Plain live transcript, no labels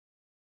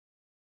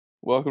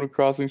Welcome to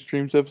Crossing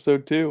Streams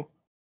episode 2.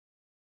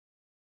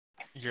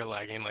 You're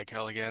lagging like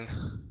hell again.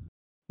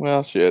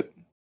 Well, shit.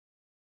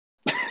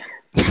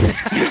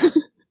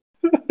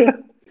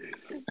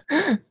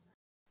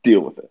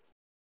 Deal with it.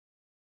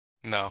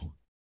 No.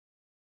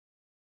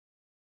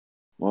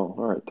 Well,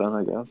 alright then,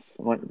 I guess.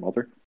 I'm not your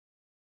mother.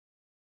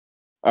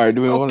 Alright,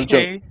 do we want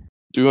to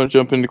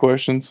jump into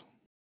questions?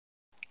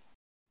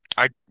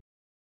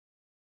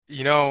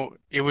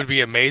 It would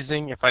be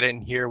amazing if I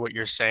didn't hear what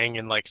you're saying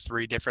in like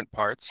 3 different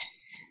parts.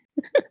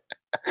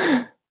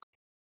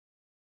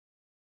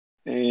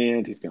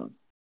 And he's gone.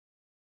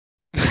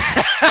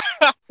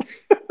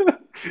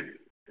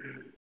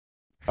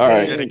 All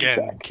right. Yet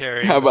again,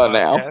 Carrie. How about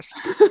now?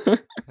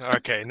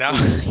 Okay, now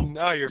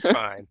you're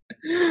fine.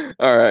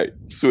 All right,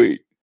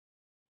 sweet.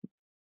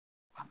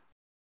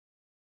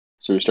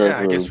 So we start Yeah,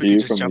 I with a guess we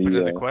review could just jump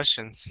into the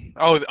questions.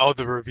 Oh,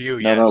 the review,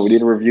 yes. No, we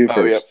need a review first.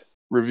 Oh, yep.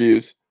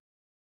 Reviews.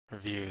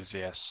 Reviews,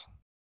 yes.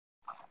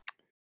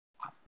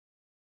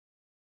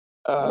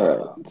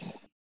 Alright.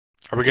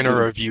 Are we going to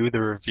review the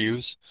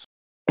reviews?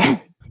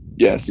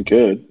 Yes. You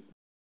could.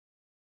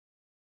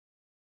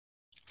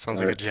 Sounds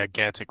like a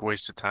gigantic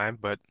waste of time,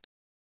 but...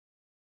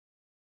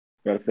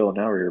 Gotta fill an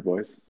hour here,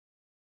 boys.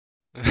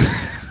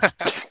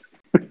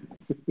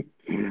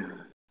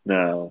 No,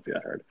 it'll be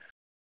that hard.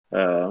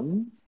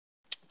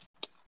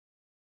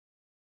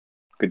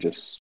 Could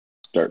just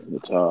start from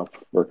the top,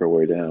 work our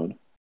way down.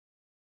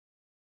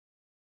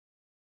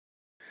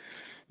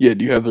 Yeah,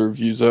 do you have the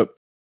reviews up?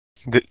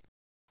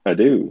 I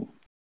do.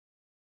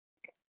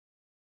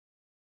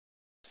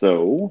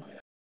 So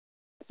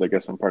I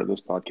guess I'm part of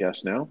this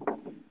podcast now.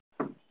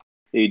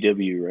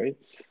 AW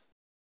writes,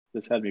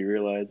 "This had me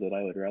realize that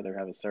I would rather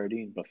have a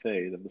sardine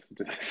buffet than listen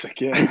to this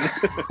again."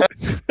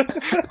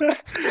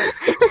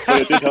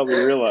 But it did help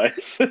me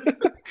realize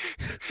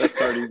that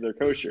sardines are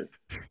kosher.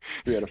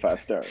 3 out of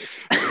 5 stars.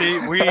 See,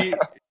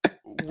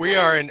 we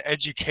are an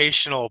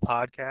educational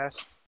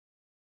podcast.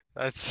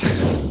 That's...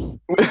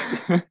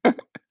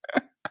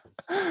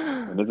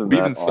 And isn't We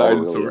that even all cited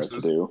really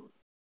sources. to do?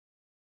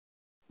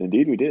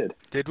 Indeed, we did.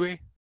 Did we?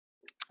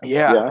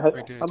 Yeah.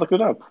 we did. I looked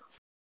it up.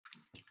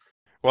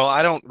 Well,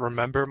 I don't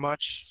remember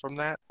much from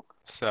that,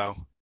 so...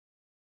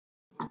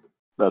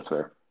 That's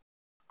fair.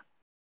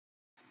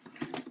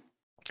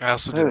 I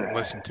also didn't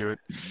listen to it.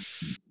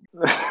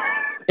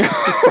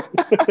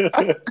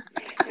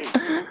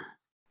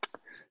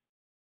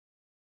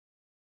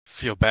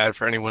 Feel bad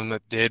for anyone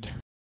that did.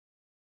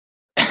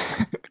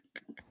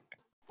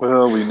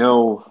 Well, we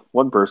know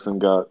one person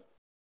got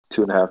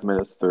 2.5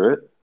 minutes through it.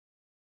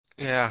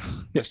 Yeah,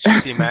 Mr.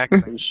 C-Mac.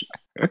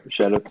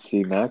 Shout out to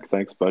C-Mac.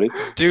 Thanks, buddy.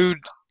 Dude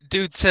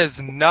says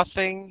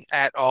nothing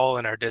at all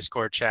in our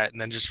Discord chat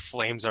and then just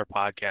flames our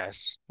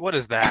podcast. What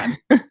is that?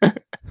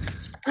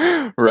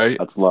 Right?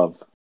 That's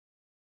love.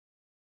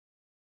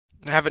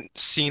 I haven't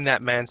seen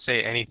that man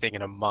say anything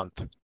in a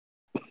month.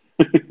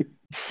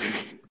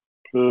 Did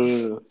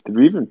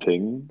we even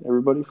ping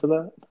everybody for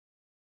that?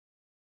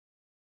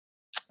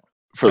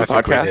 For the I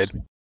think we podcast?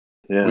 did.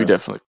 Yeah.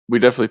 We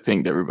definitely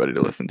pinged everybody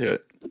to listen to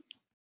it.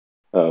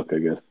 Oh, okay,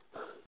 good.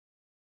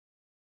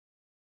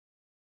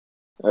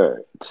 All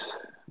right.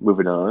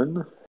 Moving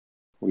on.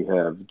 We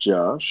have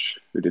Josh,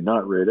 who did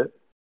not rate it.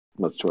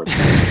 Much to our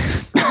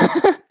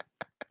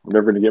We're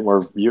never gonna get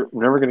more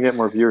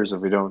viewers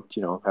if we don't,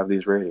 have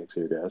these ratings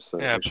here, guys. So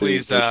Yeah, make sure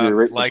please you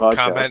rate the like, podcast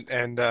comment,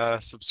 and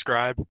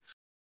subscribe.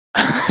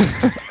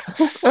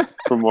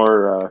 for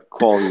more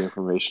quality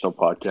informational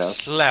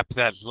podcasts. Slap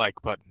that like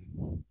button.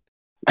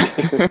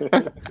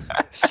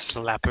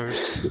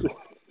 Slappers.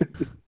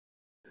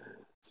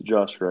 So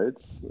Josh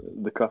writes,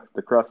 the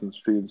Crossing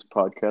Streams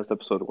podcast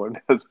episode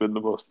 1 has been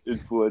the most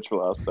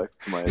influential aspect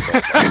of my adult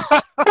life.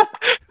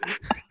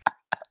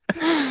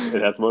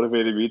 It has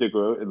motivated me to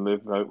go out and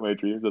live out my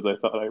dreams as I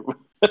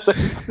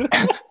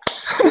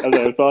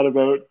thought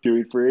about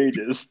doing for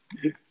ages.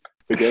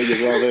 The gang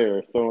is all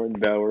there: Thorn,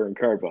 Bauer, and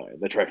Carbine,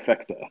 the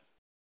trifecta.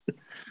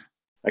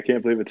 I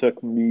can't believe it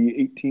took me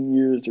 18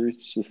 years to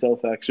reach the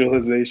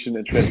self-actualization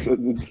and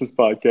transcendence this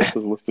podcast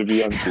has lifted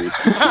me unto.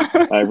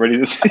 I'm ready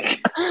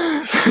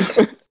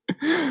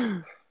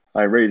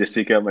to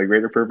seek out my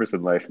greater purpose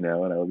in life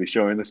now, and I will be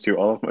showing this to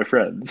all of my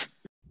friends.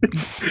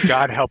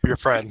 God help your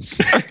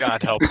friends.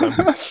 God help them.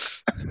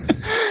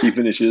 He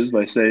finishes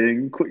by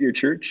saying, "Quit your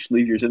church,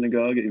 leave your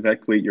synagogue,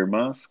 evacuate your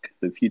mosque.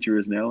 The future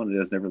is now, and it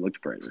has never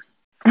looked brighter."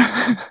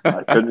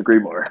 I couldn't agree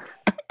more.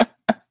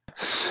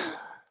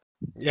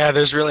 Yeah,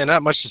 there's really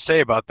not much to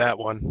say about that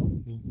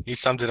one. He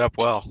summed it up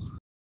well.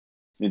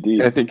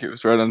 Indeed. I think it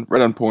was right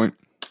on point.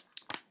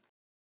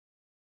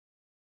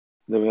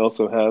 Then we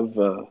also have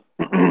a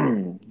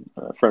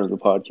friend of the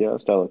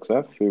podcast, Alex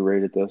F., who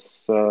rated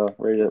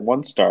it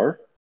 1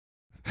 star.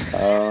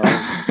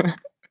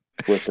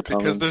 With the Because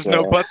comment, there's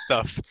no butt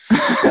stuff.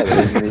 Yeah,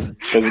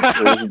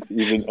 there isn't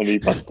even any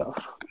butt stuff.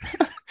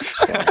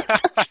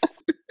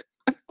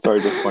 Sorry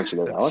to disappoint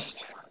you there,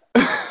 Alex.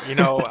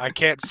 I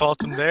can't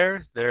fault him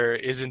there. There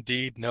is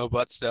indeed no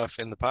butt stuff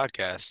in the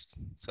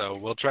podcast. So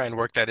we'll try and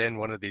work that in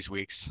one of these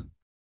weeks.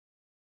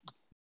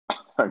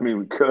 I mean,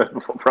 we could.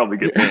 We'll probably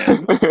get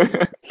banned.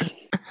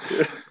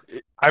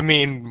 I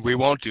mean, we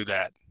won't do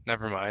that.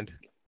 Never mind.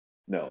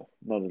 No,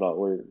 not at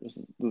all. This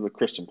is a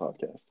Christian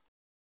podcast.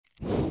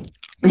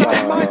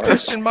 Not my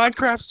Christian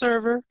Minecraft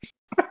server.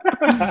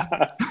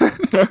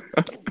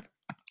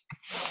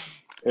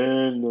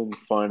 And then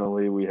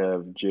finally, we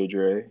have J.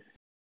 Dre,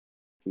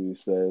 who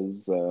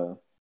says,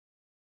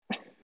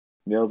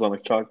 nails on a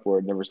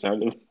chalkboard never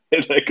sounded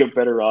like a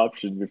better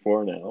option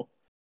before now.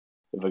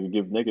 If I could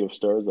give negative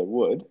stars, I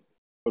would.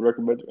 I'd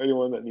recommend to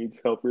anyone that needs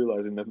help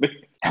realizing that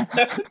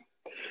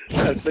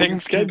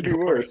things can be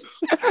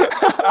worse.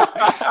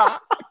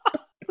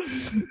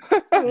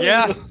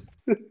 Yeah.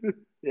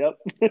 Yep.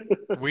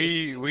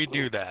 We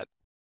do that.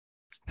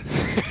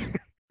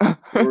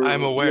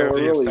 I'm aware of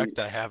the effect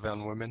I have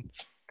on women.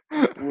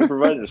 We're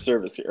providing a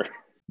service here.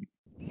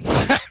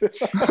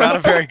 Not a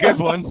very good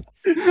one.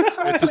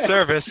 It's a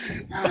service,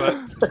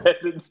 but I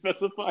didn't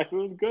specify if it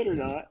was good or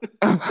not.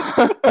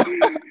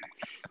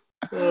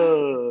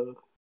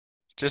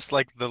 Just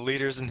like the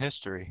leaders in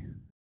history.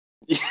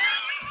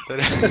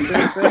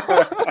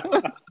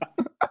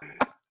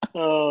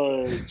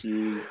 Oh,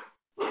 jeez.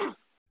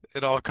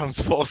 It all comes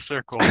full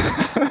circle.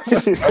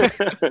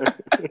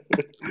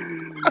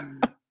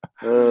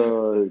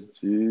 Oh,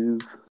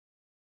 jeez.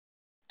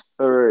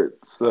 All right,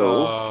 so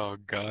Oh,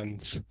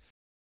 guns.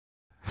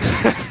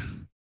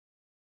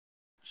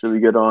 should we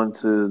get on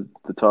to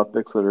the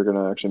topics that are going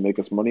to actually make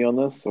us money on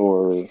this,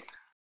 or?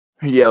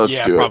 Yeah, let's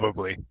do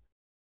probably. it.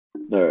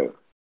 All right.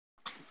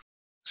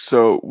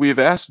 So we've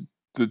asked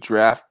the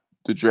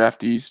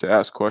draftees to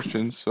ask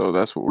questions, so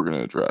that's what we're going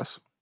to address.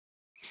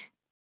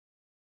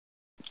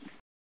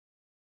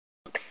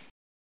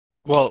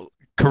 Well,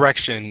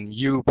 correction,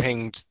 you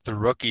pinged the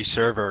rookie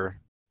server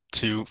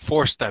to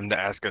force them to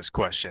ask us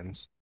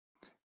questions.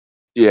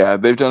 Yeah,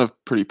 they've done a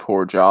pretty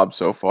poor job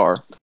so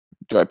far.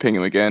 Do I ping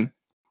him again?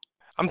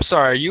 I'm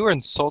sorry, you were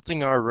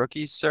insulting our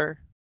rookies, sir?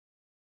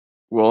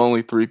 Well,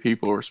 only 3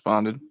 people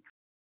responded.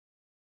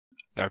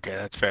 Okay,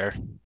 that's fair.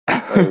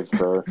 That is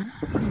fair.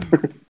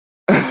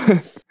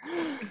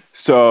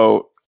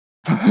 So,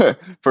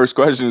 first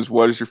question is,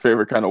 what is your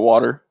favorite kind of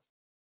water?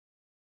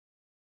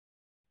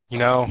 You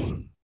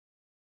know,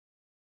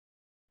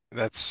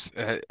 it's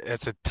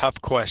a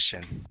tough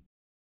question.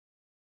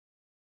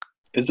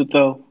 Is it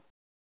though?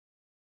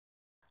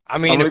 I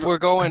mean, if we're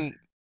going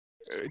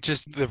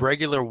just the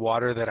regular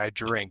water that I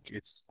drink,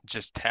 it's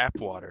just tap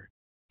water.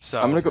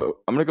 So I'm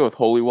gonna go with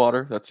holy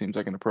water. That seems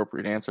like an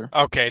appropriate answer.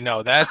 Okay,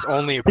 no, that's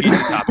only a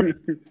pizza topping.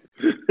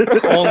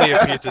 Only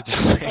a pizza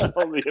topping.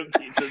 Only a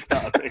pizza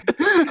topping.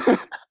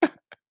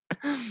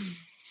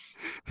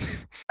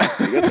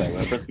 You get that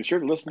reference? Be sure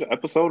to listen to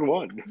episode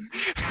 1.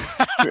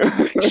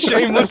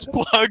 Shameless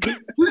plug.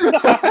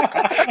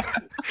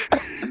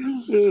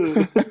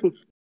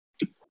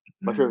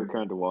 My favorite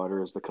kind of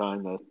water is the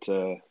kind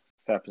that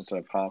happens to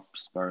have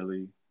hops,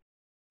 barley,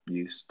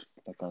 yeast,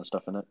 that kind of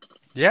stuff in it.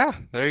 Yeah,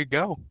 there you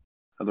go.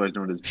 Otherwise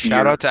known as beer.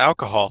 Shout out to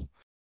alcohol.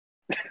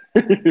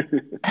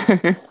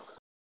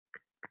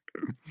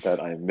 That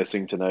I am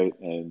missing tonight,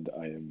 and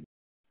I am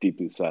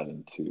deeply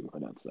saddened to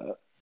announce that.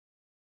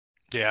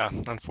 Yeah,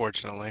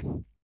 unfortunately.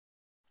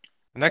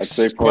 The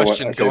next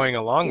question going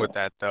along with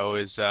that, though,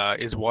 is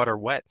water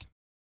wet?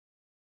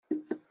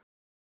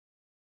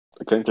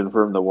 I can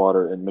confirm that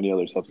water and many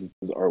other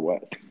substances are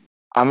wet.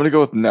 I'm gonna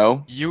go with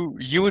no.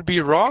 You would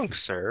be wrong,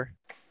 sir.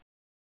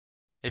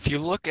 If you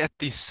look at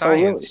the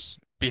science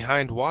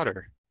behind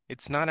water,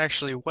 it's not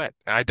actually wet.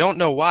 I don't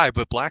know why,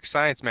 but Black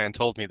Science Man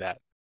told me that.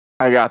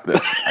 I got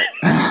this.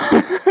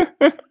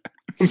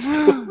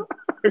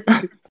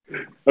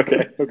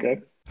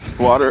 Okay.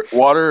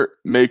 Water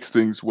makes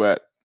things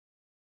wet,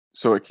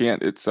 so it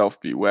can't itself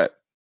be wet.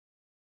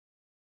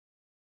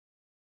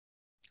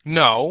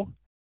 No,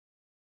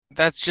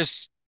 that's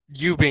just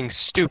you being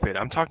stupid.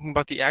 I'm talking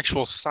about the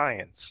actual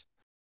science.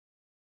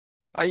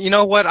 You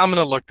know what? I'm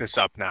gonna look this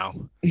up now.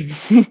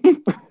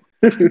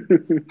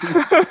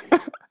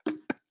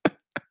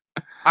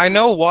 I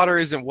know water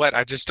isn't wet.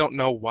 I just don't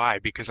know why,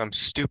 because I'm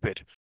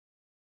stupid.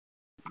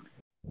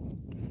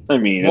 I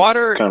mean,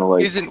 water it's kind of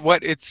like isn't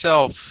wet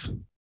itself.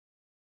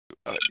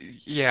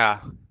 Yeah.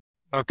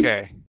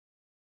 Okay.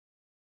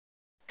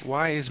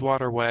 Why is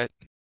water wet?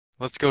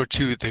 Let's go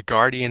to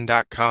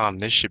theguardian.com.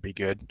 This should be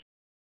good.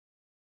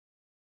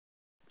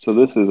 So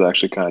this is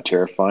actually kind of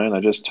terrifying. I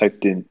just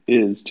typed in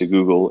 "is" to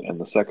Google, and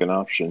the second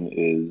option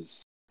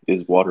is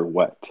water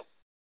wet?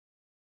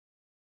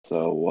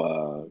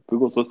 So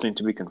Google's listening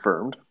to be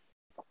confirmed.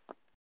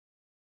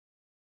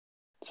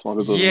 Just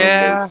wanted to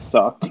Yeah.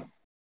 suck.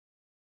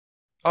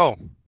 Oh,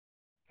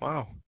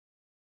 wow.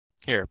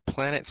 Here,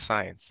 Planet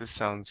Science. This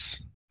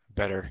sounds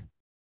better.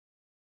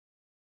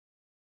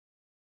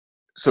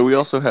 So we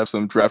also have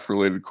some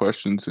draft-related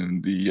questions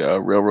in the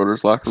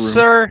Railroaders locker room.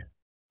 Sir,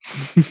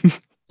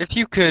 if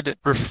you could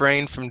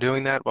refrain from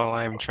doing that while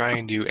I'm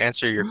trying to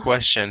answer your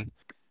question.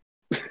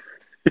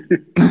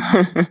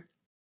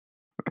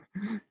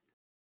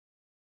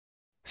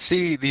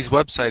 See, these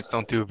websites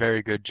don't do a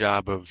very good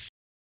job of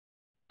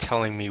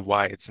telling me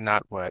why it's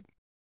not wet.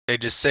 They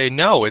just say,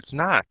 no, it's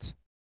not.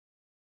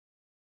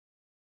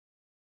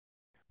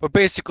 But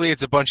basically,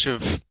 it's a bunch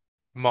of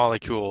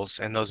molecules,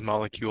 and those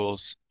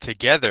molecules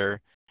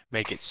together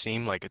make it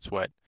seem like it's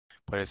wet,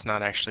 but it's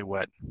not actually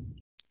wet.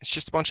 It's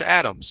just a bunch of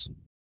atoms.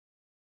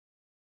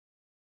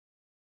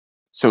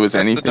 So is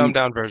That's the anything dumbed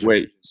down version.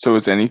 Wait, so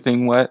is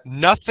anything wet?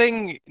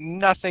 Nothing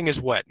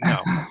is wet. No.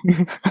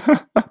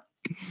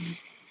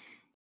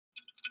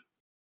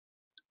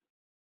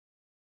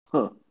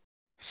 Huh.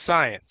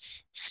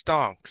 Science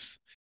stonks.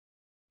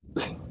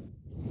 Who's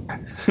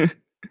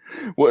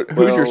your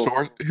Well-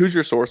 source? Who's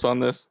your source on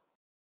this?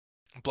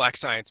 Black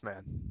Science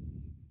Man.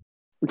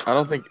 I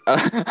don't think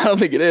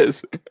it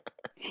is.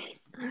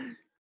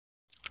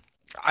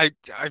 I'm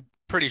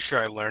pretty sure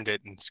I learned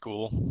it in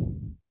school.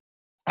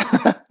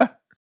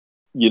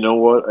 You know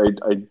what?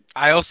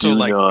 I also Do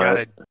got not.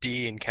 a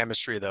D in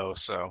chemistry though,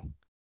 so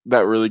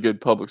That really good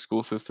public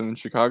school system in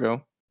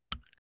Chicago.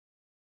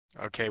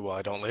 okay, well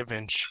I don't live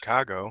in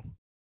Chicago.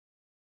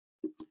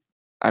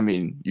 I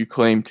mean, you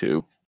claim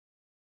to.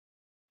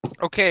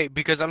 Okay,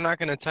 because I'm not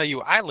gonna tell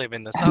you I live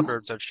in the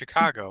suburbs of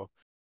Chicago.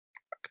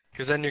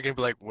 Because then you're gonna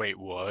be like, wait,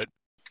 what?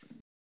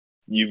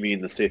 You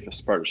mean the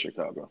safest part of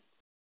Chicago?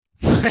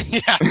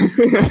 Yeah,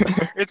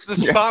 it's the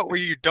Yeah. spot where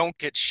you don't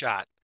get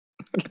shot.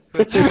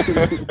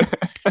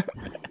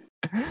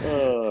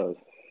 Uh,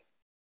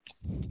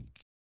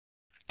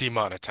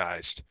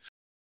 Demonetized.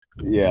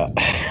 yeah.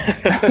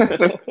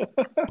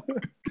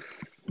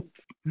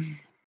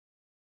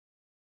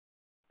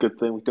 Good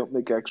thing we don't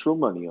make actual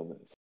money on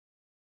this.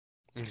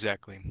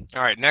 Exactly.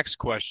 All right, next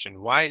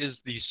question. Why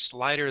is the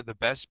slider the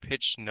best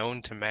pitch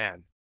known to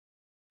man?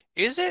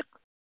 Is it?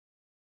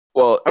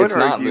 Well, I would it's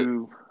not.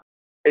 argue.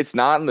 It's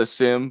not in the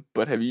sim.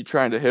 But have you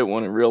tried to hit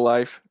one in real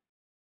life?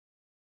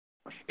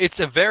 It's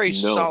a very No.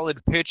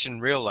 solid pitch in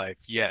real life,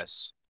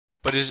 yes.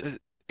 But is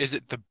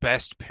it the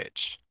best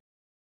pitch?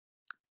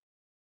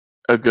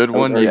 A good I would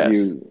one, yes.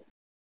 argue-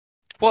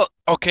 Well,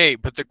 okay,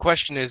 but the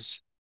question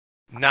is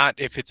not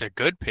if it's a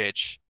good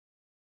pitch.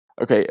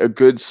 Okay, a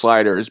good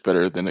slider is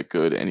better than a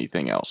good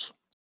anything else.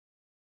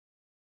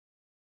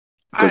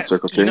 Good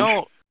circle You change?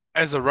 know,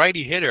 as a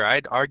righty hitter,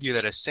 I'd argue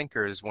that a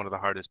sinker is one of the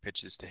hardest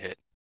pitches to hit.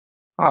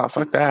 Ah,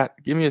 fuck that.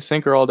 Give me a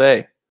sinker all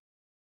day.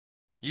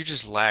 You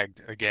just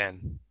lagged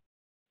again.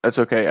 That's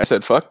okay. I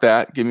said fuck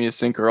that. Give me a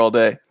sinker all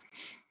day.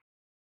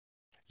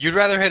 You'd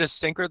rather hit a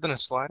sinker than a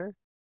slider?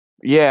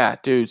 Yeah,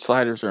 dude,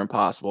 sliders are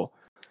impossible.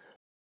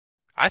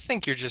 I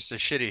think you're just a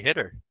shitty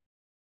hitter.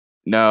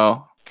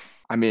 No,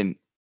 I mean,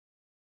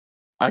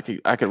 I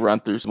could run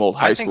through some old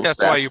high I school think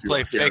that's why stats you if play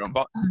wanna hear fake 'em.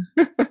 ball.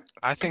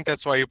 I think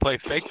that's why you play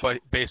fake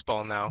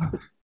baseball now.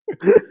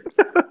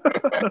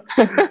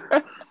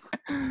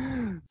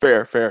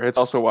 Fair. It's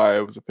also why I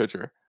was a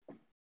pitcher.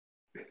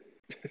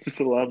 Just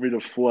allow me to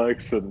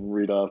flex and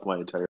read off my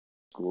entire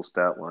school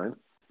stat line.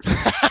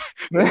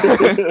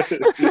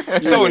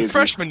 So in Lazy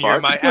freshman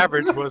year, fuck. my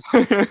average was.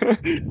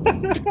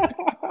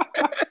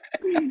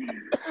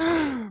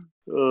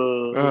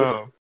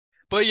 Oh.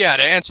 But yeah,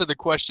 to answer the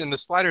question, the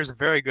slider is a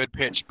very good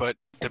pitch, but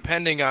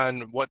depending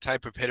on what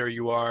type of hitter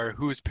you are,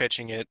 who's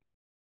pitching it,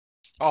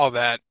 all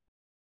that,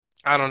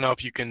 I don't know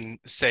if you can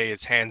say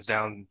it's hands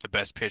down the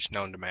best pitch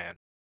known to man.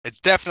 It's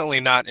definitely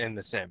not in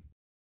the sim.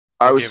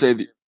 I would give- say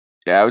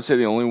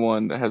the only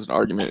one that has an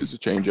argument is a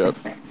changeup.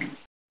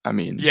 I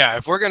mean, Yeah,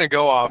 if we're gonna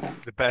go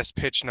off the best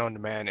pitch known to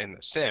man in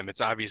the sim,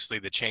 it's obviously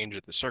the change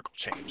or the circle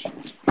change.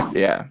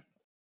 yeah.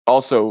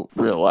 Also,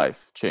 real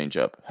life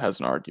changeup has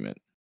an argument.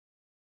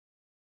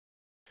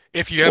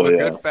 If you have Well, a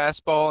good yeah.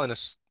 fastball and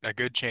a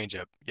good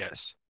changeup,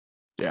 yes.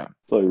 That's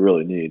all you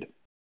really need.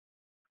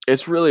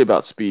 It's really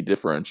about speed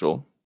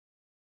differential.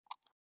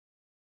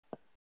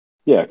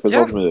 Yeah, because Yeah.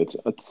 ultimately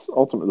it's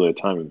ultimately a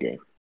timing game.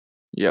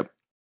 Yep.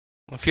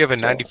 If you have a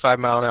So-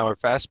 95-mile-an-hour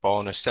fastball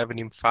and a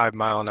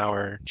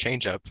 75-mile-an-hour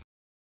changeup,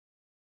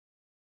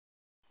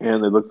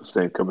 And they look the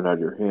same coming out of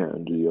your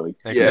hand. You like,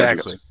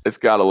 exactly. It's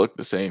got to look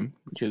the same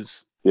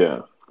because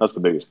yeah, that's the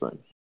biggest thing.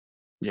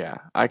 yeah,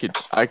 I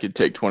could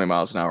take 20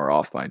 miles an hour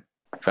off my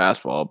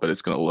fastball, but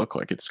it's going to look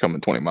like it's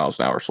coming 20 miles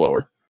an hour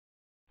slower.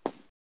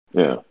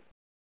 Yeah.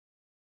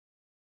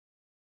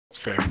 It's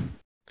fair.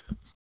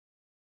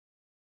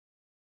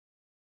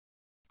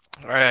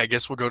 All right, I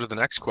guess we'll go to the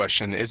next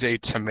question. Is a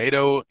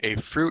tomato a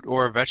fruit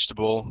or a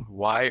vegetable?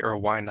 Why or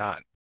why not?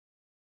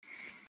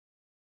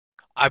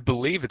 I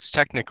believe it's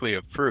technically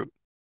a fruit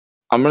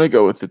I'm going to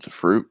go with it's a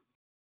fruit.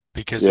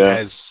 because it Yeah.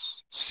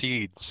 has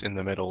seeds in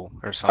the middle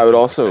or something. I would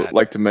also that.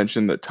 like to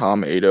mention that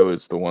Tom Ado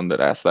is the one that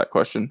asked that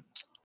question.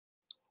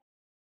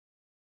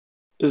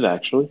 Did it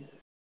actually?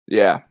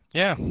 Yeah.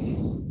 Yeah,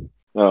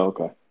 Oh,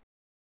 okay.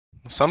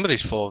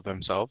 somebody's full of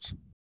themselves.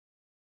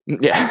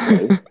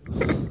 Yeah.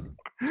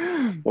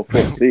 Well,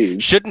 full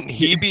seeds. Shouldn't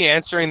he be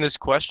answering this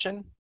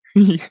question?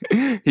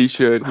 He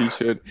should.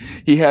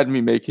 He had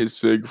me make his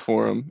sig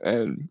for him,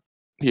 and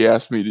he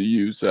asked me to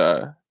use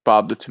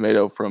Bob the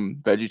Tomato from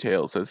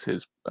VeggieTales as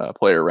his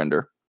player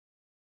render.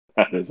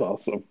 That is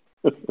awesome.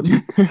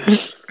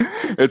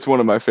 It's one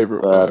of my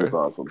favorite That is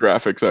awesome.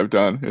 graphics I've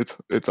done.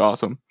 It's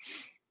awesome.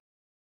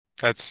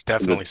 That's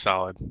definitely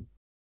solid.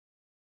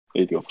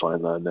 Need to go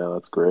find that now.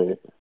 That's great.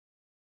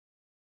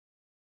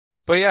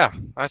 But yeah,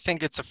 I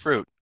think it's a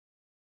fruit.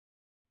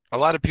 A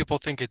lot of people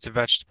think it's a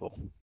vegetable.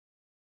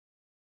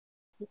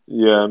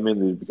 Yeah,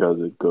 mainly because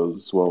it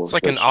goes well It's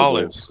with like an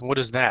olive. vegetables. What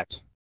is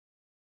that?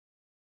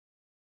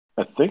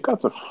 I think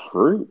that's a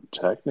fruit,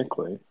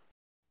 technically.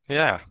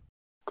 Yeah,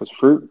 Because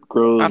fruit I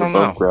grows don't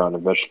above know. ground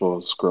and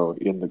vegetables grow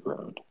in the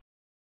ground.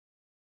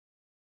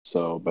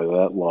 So, by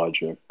that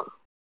logic,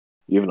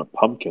 even a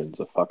pumpkin's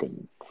a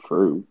fucking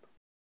fruit.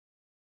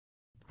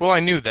 Well, I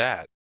knew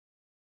that.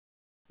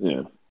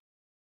 Yeah.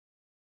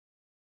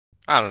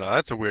 I don't know.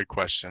 That's a weird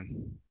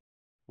question.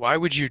 Why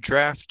would you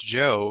draft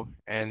Joe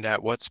and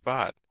at what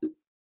spot?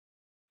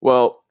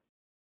 Well,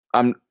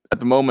 I'm at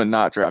the moment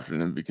not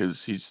drafting him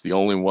because he's the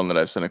only one that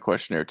I've sent a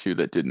questionnaire to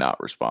that did not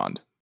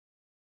respond.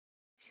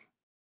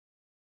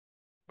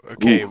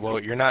 Okay, Ooh. well,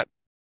 you're not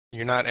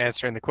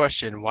answering the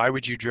question. Why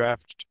would you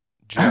draft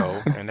Joe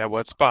and at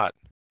what spot?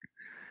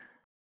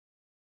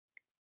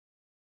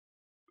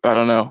 I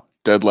don't know.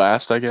 Dead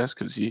last, I guess,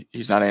 because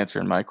he's not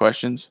answering my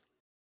questions.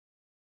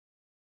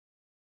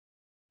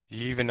 Do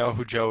you even know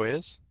who Joe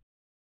is?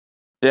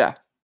 Yeah.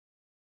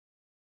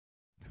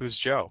 Who's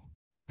Joe?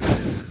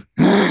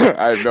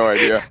 I have no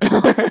idea.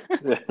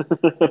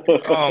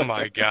 Oh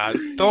my God.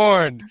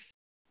 Thorn,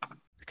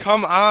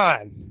 come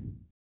on.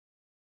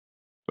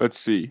 Let's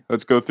see.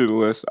 Let's go through the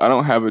list. I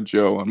don't have a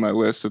Joe on my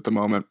list at the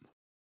moment.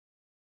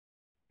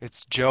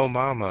 It's Joe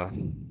Mama.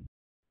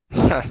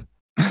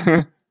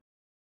 I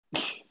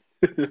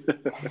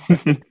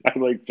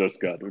like just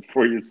got it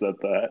before you said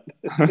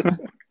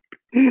that.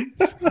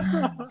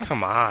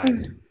 Come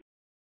on.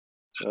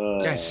 You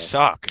guys uh,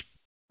 suck.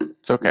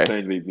 It's we're okay.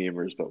 trying to be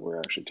memers, but we're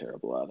actually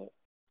terrible at it.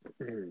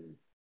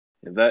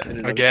 And that in and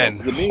of Again,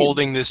 itself is a meme.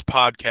 holding this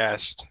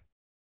podcast.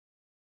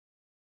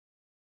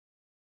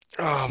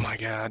 Oh my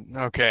God.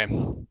 Okay.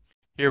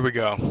 Here we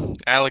go.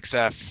 Alex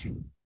F.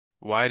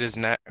 Why does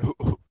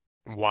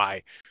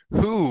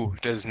Who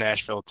does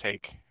Nashville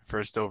take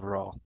first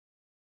overall?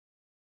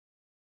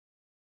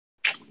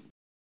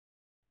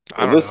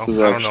 I Well, don't this know. is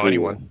I don't know actually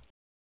anyone.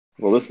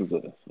 well, this is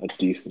a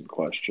decent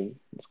question.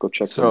 Let's go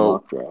check some So-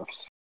 mock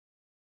drafts.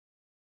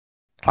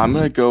 I'm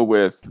gonna go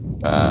with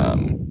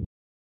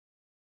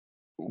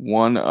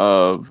one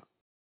of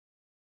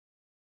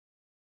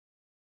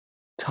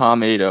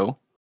Tom Ado,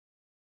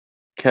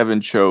 Kevin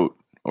Choate,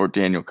 or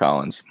Daniel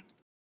Collins.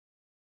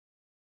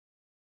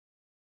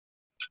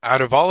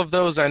 Out of all of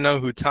those, I know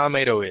who Tom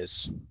Ado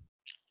is.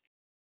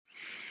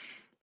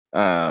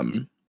 I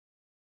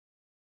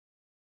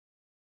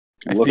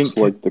Looks think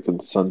like the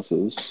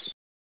consensus.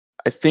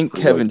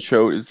 Kevin like-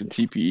 Choate is the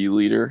TPE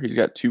leader. He's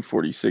got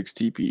 246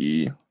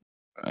 TPE.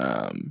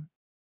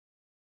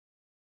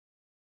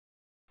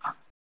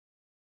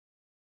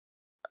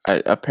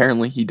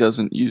 Apparently he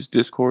doesn't use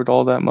Discord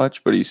all that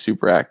much, but he's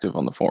super active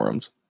on the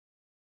forums.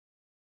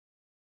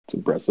 It's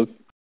impressive.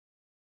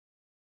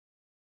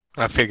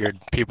 I figured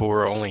people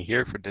were only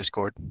here for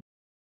Discord.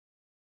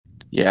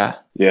 Yeah.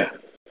 Yeah.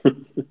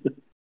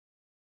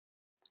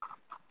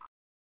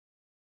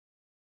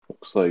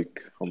 Looks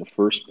like on the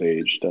first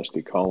page,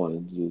 Dusty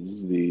Collins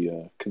is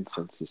the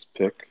consensus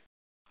pick.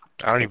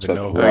 I don't Looks even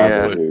like know who yeah. I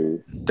Rabbit, put.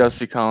 who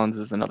Dusty Collins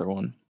is another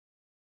one.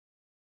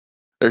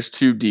 There's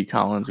two D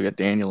Collins. We got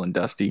Daniel and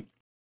Dusty.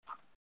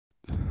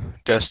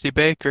 Dusty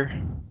Baker.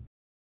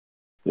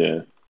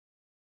 yeah.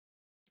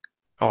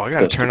 Oh, I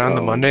gotta Dusty turn on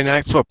the Monday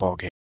Collins. Night Football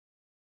game.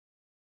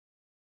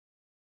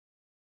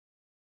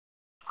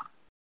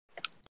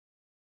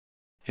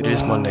 It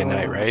is Monday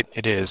night, right?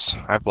 It is.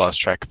 I've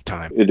lost track of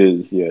time. It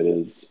is, yeah, it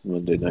is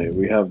Monday night.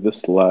 We have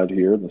this lad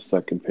here on the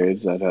second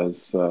page that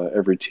has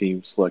every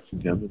team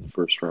selecting him in the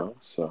first round.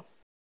 So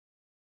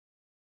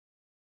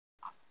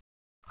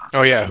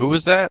Oh yeah, who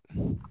was that?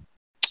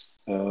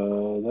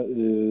 that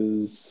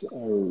is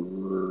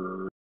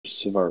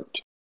Savart.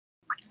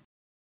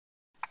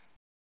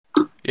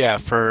 Yeah,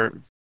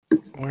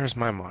 where's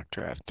my mock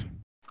draft?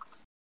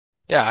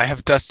 Yeah, I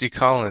have Dusty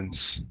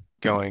Collins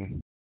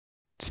going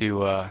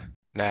to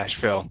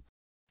Nashville.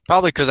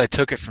 Probably because I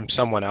took it from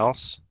someone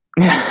else.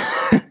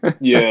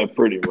 Yeah,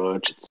 pretty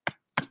much.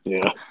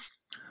 Yeah.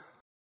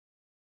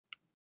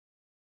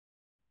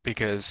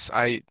 Because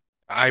I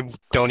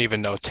don't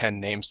even know 10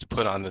 names to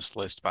put on this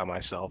list by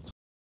myself.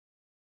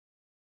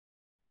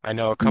 I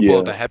know a couple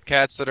of the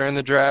Hepcats that are in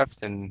the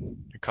draft and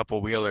a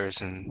couple Wheelers,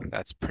 and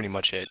that's pretty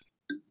much it.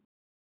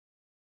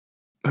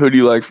 Who do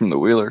you like from the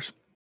Wheelers?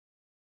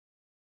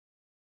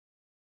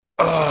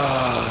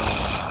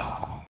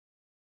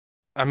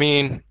 I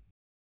mean,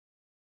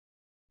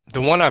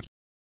 the one I've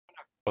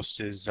most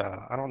is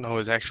I don't know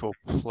his actual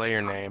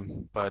player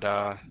name, but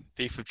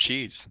Thief of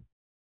Cheese.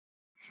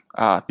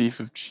 Thief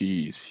of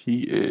Cheese.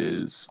 He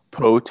is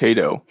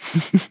Potato.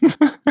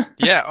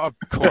 Yeah, of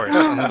course.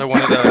 Another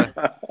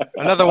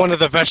one of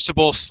the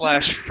vegetable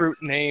 / fruit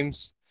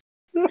names.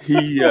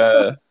 He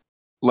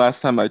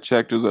last time I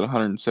checked was at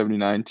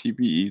 179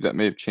 TPE. That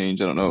may have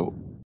changed. I don't know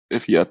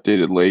if he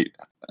updated late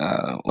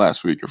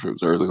last week or if it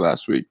was early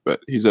last week,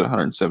 but he's at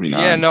 179.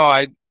 Yeah, no,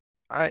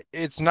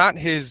 It's not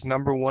his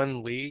number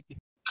one league,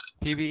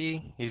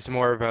 PBE. He's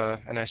more of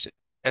an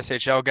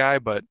SHL guy,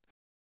 but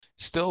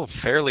still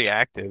fairly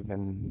active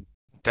and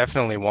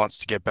definitely wants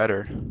to get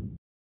better.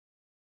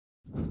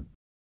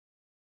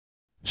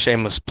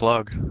 Shameless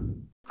plug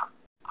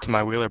to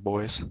my Wheeler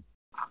boys.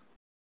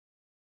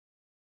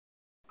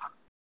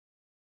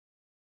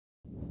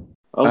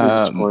 I'll be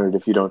disappointed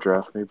if you don't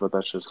draft me, but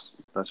that's just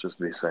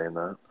me saying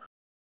that.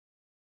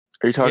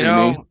 Are you talking to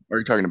me or are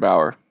you talking to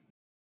Bauer?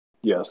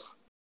 Yes.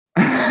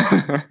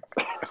 I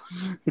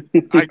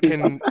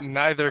can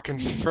neither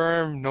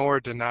confirm nor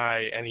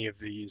deny any of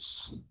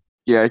these.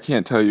 Yeah, I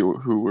can't tell you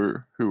who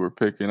we're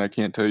picking. I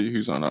can't tell you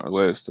who's on our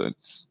list.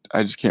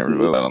 I just can't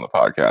reveal that on the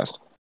podcast.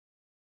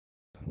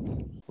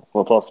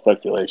 Well, it's all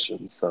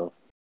speculation, so.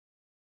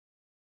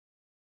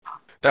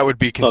 That would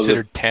be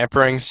considered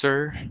tampering,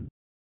 sir.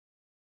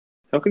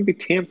 How can it be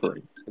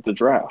tampering? It's a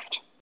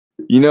draft.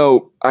 You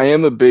know, I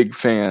am a big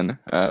fan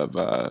of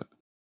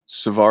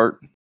Savart.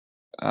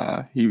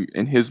 He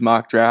in his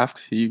mock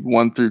draft, he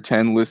 1 through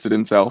 10 listed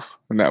himself,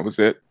 and that was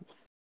it.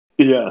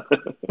 Yeah.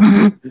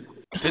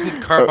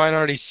 Didn't Carbine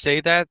already say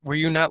that? Were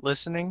you not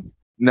listening?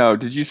 No,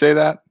 did you say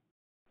that?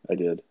 I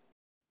did.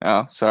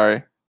 Oh,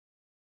 sorry.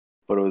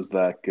 But it was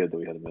that good that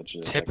we had to mention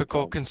it.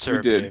 Typical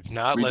conservative,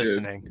 not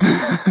listening.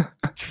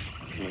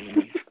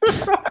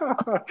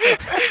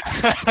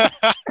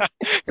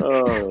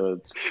 Oh,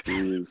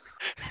 jeez.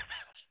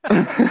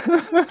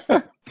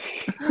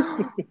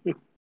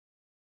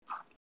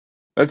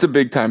 That's a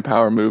big time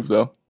power move,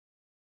 though.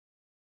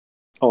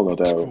 Oh, no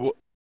doubt.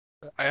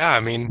 Yeah, I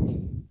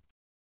mean,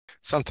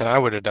 something I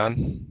would have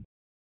done.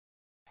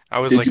 I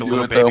was Did like you a do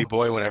little it, baby though?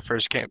 boy when I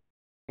first came.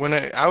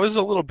 I was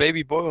a little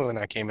baby boy when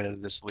I came into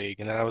this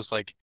league, and then I was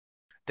like,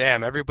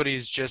 damn,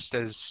 everybody's just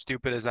as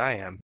stupid as I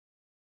am.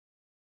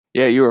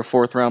 Yeah, you were a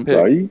 4th round pick.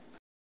 Right?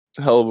 It's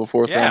a hell of a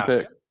 4th Yeah. round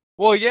pick.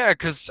 Well, yeah,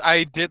 because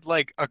I did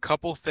like a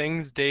couple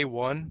things day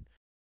one,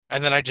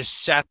 and then I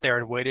just sat there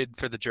and waited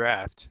for the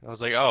draft. I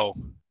was like, oh,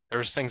 there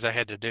was things I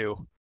had to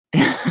do.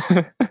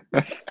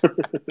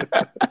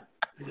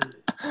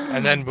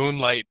 And then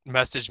Moonlight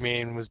messaged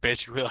me and was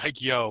basically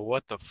like, yo,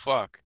 what the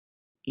fuck?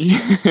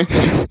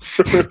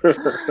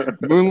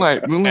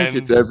 Moonlight And-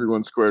 gets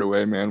everyone squared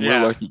away, man.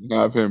 Yeah. We're lucky to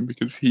have him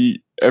because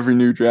every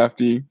new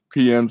draftee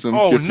PMs him.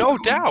 Oh, gets him no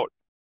going. doubt.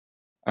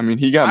 I mean,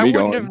 he got I me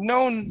wouldn't going. have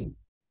known.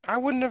 I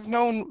wouldn't have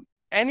known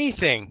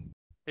anything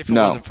if it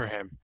No. wasn't for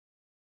him.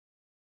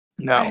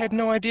 No. I had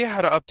no idea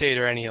how to update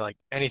or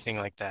anything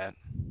like that.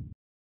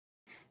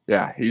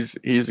 Yeah, he's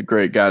a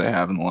great guy to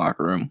have in the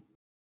locker room.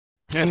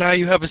 And now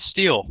you have a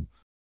steal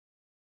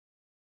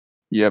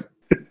Yep.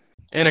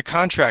 in a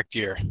contract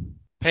year.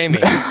 Pay me.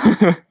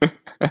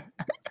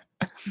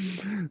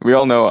 We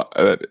all know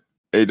that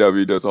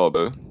AW does all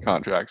the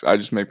contracts. I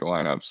just make the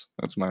lineups.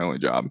 That's my only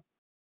job.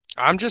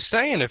 I'm just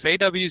saying, if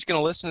AW is going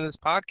to listen to this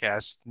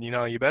podcast,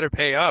 you better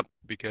pay up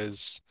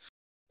because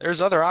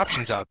there's other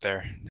options out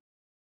there.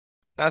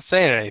 Not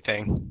saying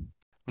anything.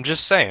 I'm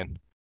just saying.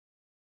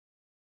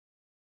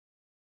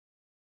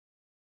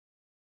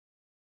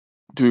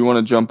 Do we want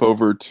to jump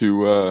over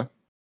to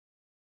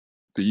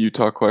the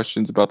Utah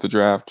questions about the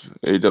draft?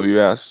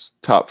 AWS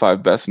top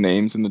 5 best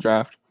names in the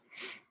draft.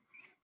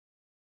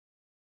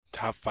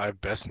 Top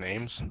 5 best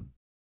names.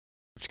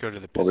 Let's go to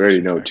the. Well, we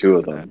already know position 2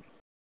 of tracker for them. that.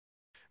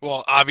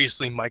 Well,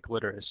 obviously Mike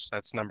Litteris.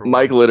 That's number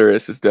Mike one.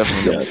 Litteris is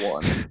definitely number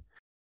Yes.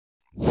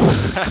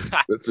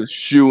 1. That's a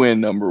shoe-in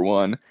number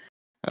 1.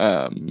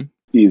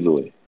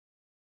 Easily.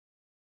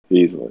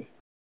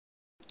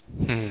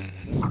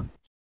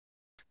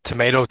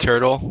 Tomato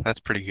turtle. That's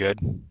pretty good.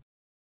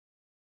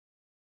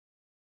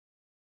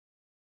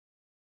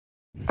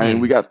 I mean,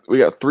 we got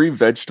 3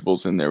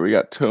 vegetables in there. We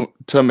got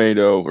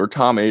tomato,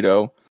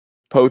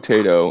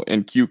 potato,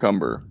 and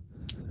cucumber.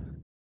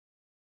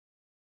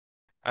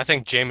 I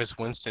think Jameis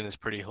Winston is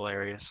pretty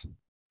hilarious.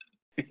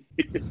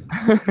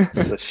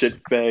 The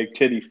shitbag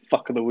titty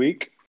fuck of the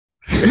week.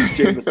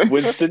 Jameis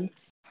Winston.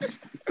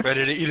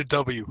 Ready to eat a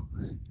W.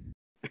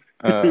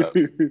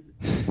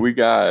 We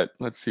got.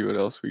 Let's see what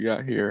else we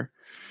got here.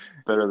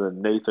 Better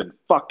than Nathan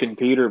fucking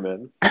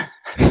Peterman.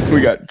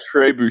 We got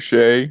Trey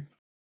Boucher.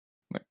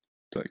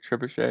 Like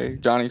Trebuchet,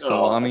 Johnny Oh,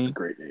 Salami, that's a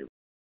great name.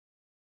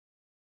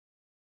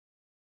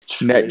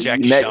 Net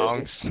Jackie Net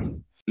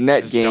Dongs.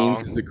 Net His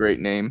Gaines dong. is a great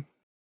name.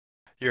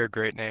 You're a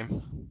great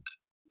name.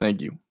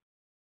 Thank you.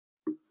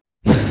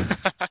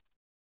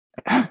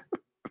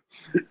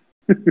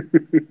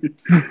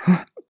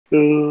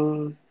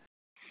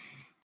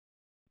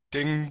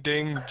 Ding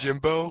ding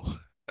Jimbo.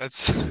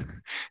 That's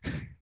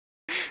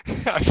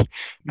I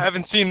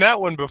haven't seen that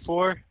one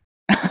before.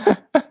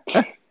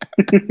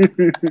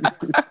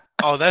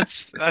 Oh,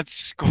 that's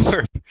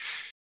Scorp.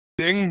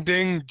 Ding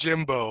ding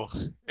Jimbo.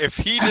 If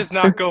he does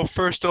not go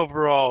first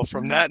overall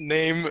from that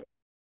name,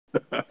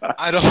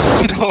 I don't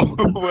know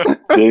who will.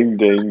 Ding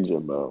ding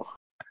Jimbo.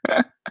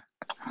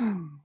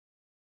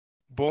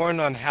 Born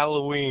on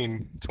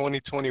Halloween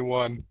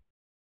 2021.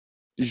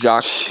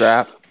 Jacques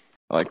Strap.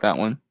 I like that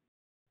one.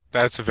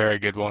 That's a very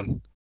good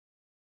one.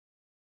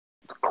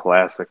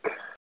 Classic.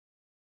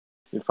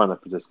 You find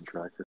that position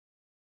tracker.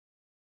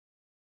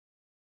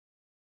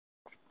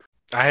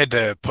 I had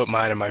to put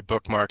mine in my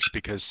bookmarks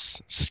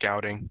because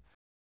scouting.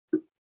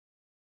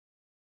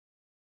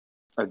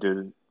 I did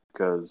it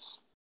because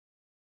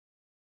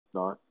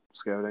not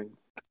scouting.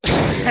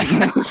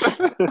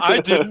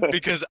 I didn't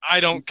because I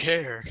don't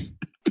care.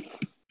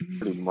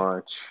 Pretty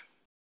much.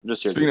 I'm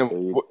just here Speaking to of, get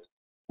paid.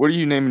 what are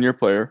you naming your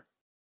player?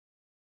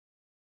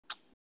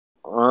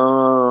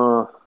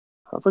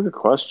 That's a good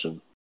question.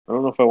 I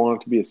don't know if I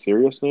want it to be a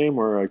serious name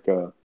or like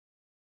a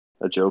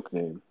joke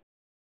name.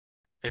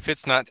 If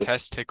it's not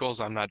testicles,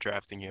 I'm not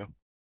drafting you.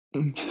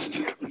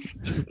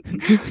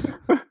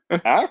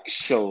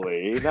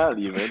 Actually, now that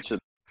you mentioned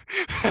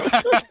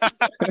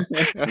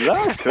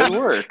that could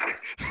work.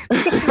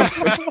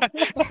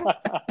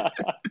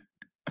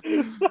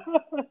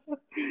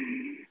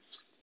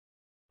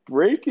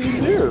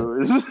 Breaking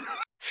news.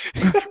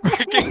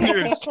 Breaking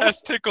news,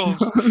 testicles.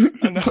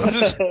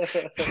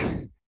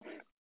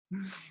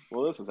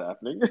 Well, this is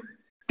happening.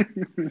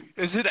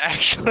 Is it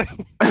actually?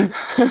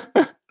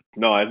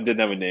 No, I didn't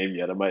have a name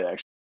yet. I might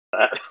actually.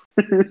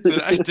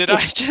 Did I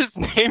just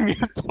name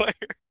your player?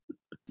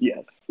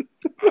 Yes.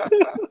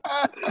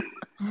 That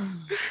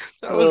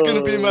was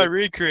gonna be my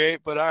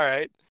recreate, but all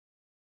right.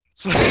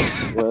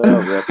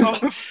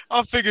 Well,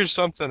 I'll figure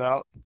something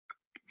out.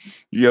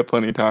 You got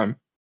plenty of time.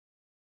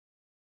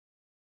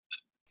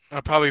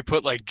 I'll probably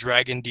put like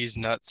Dragon D's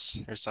nuts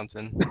or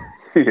something.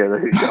 Yeah,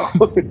 there you go.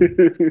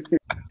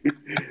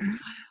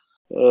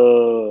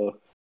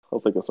 I'll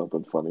think of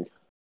something funny.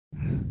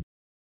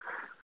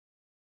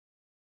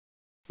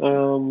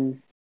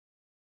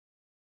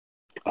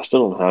 I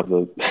still don't have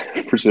the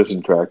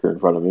precision tracker in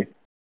front of me.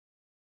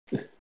 I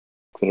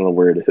don't know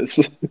where it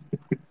is.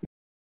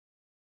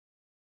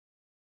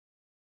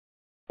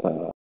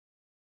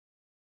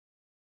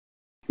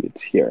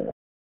 It's here.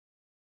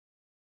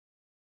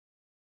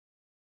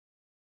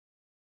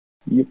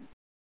 Yep.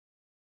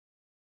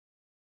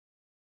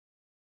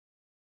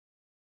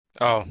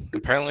 Oh,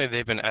 apparently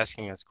they've been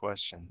asking us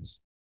questions,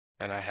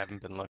 and I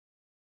haven't been looking.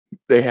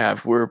 They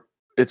have.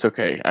 It's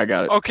okay. I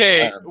got it.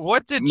 Okay,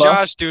 what did Muff-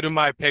 Josh do to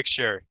my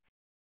picture?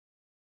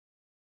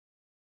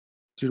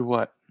 Dude,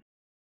 what?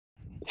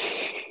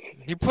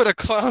 He put a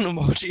clown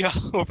emoji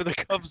all over the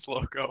Cubs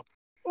logo.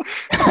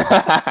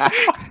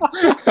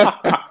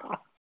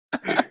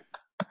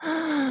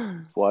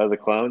 Why the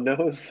clown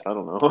nose? I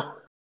don't know.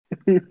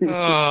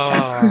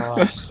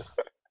 Oh,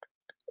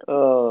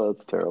 Oh,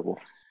 that's terrible.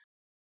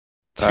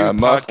 two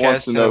Muff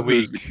wants to podcasts in know a week.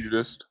 who's the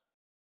cutest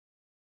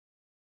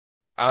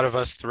Out of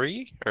us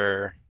three,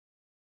 or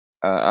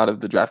out of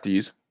the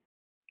draftees.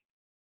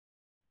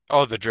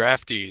 oh, the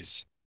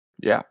draftees.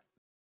 Yeah.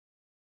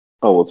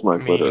 Oh, well, it's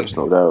Mike I mean- Litteris,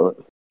 no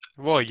doubt.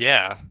 Well,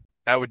 yeah,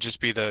 that would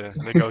just be the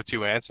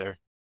go-to answer.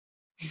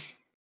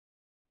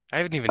 I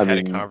haven't even had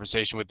a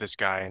conversation with this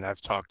guy, and I've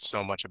talked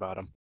so much about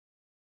him.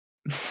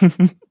 I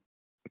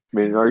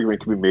mean, an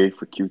argument can be made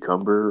for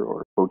cucumber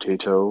or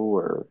potato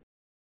or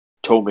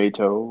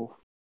tomato.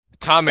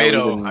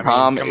 Tomato. even I mean,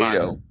 Tom come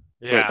Ado. on.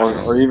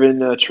 Yeah. Or even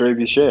Trey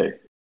Bichet.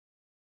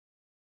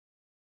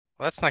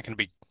 Well, that's not going to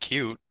be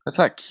cute. That's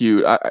not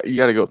cute. You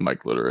got to go with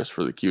Mike Litteris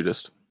for the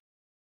cutest.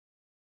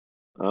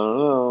 I don't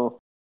know.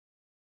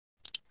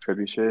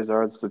 Trebuchets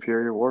are the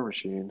superior war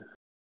machine.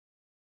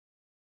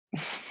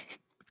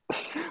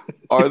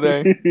 Are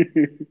they?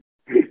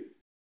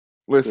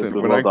 Listen, It's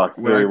when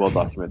very well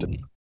documented.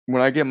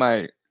 When I get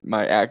my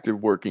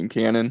active working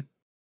cannon,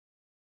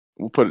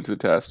 we'll put it to the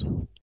test.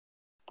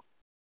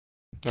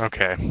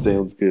 Okay.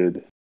 Sounds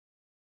good.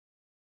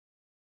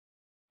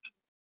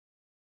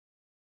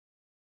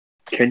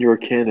 Can your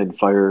cannon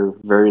fire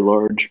very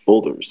large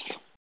boulders?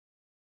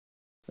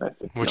 I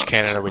think Which not.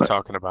 cannon are we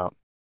talking about?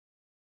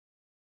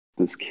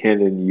 This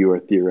cannon you are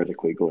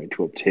theoretically going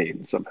to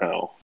obtain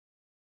somehow.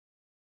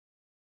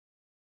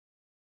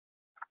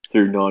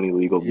 Through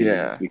non-illegal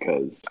means,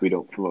 because we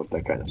don't promote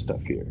that kind of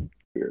stuff here.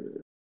 We're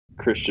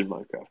a Christian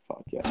Minecraft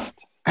podcast.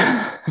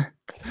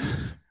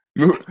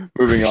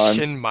 Moving on.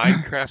 Christian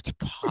Minecraft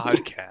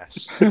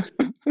podcast.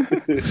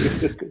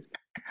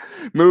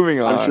 Moving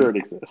on. I'm sure it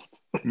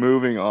exists.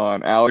 Moving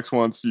on. Alex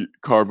wants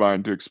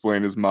Carbine to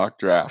explain his mock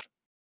draft.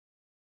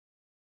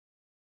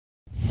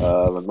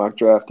 The mock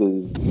draft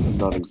is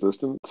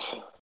non-existent.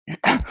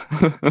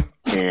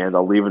 And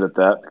I'll leave it at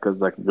that because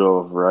that could go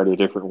a variety of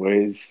different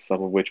ways,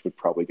 some of which would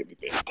probably get me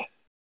banned.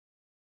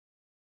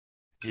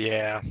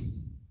 Yeah.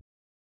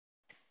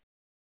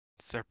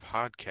 It's their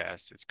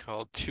podcast. It's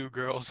called Two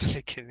Girls and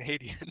a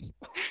Canadian.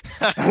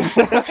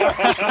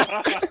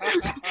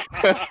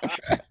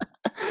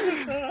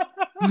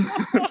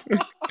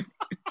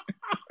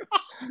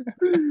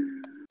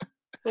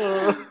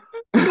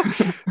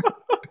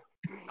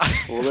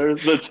 Well,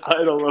 there's the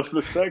title of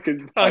the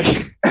second.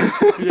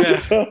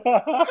 Yeah.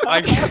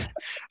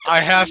 I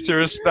have to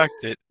respect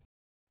it.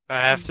 I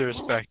have to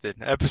respect it.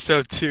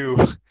 Episode 2.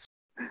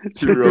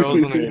 Two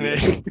girls and a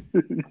Canadian.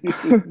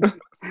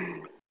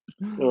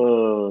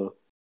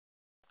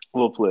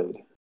 Well played.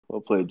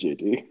 Well played,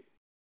 JT.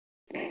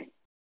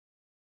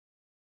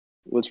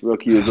 Which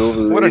rookie is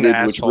overrated? What an Which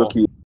asshole.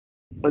 rookie is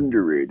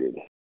underrated?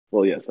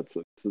 Well, yes, that's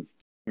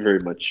very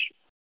much.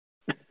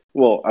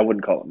 Well, I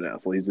wouldn't call him an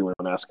asshole. He's the only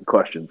one asking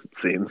questions, it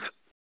seems.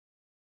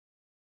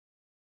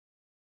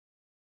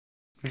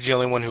 He's the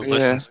only one who Yeah.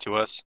 listens to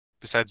us,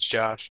 besides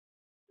Josh.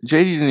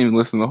 JD didn't even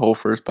listen to the whole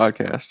first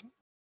podcast.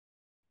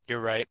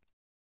 You're right.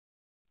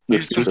 He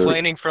was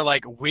complaining for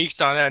like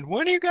weeks on end.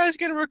 When are you guys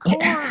gonna record?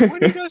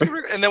 When are you guys gonna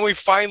record? And then we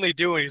finally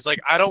do, and he's like,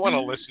 I don't want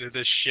to listen to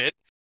this shit.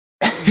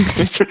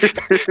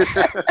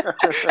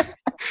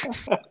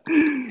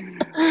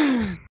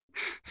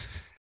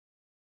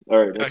 All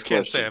right, I next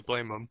can't say question. I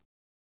blame him.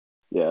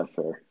 Yeah,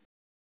 fair.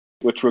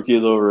 Which rookie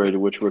is overrated?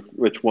 Which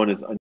one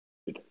is underrated?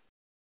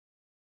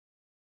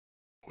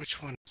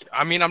 Which one?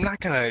 I mean, I'm not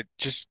gonna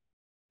just.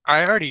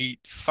 I already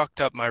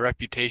fucked up my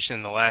reputation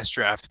in the last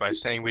draft by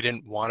saying we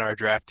didn't want our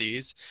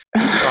draftees.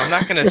 So I'm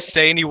not gonna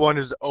say anyone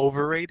is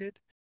overrated.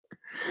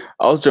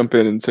 I'll jump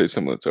in and say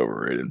someone that's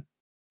overrated.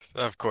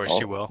 Of course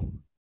you will.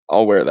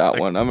 I'll wear that Like-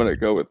 one. I'm gonna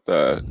go with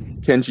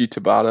Kenji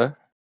Tabata.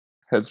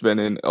 Has been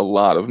in a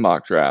lot of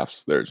mock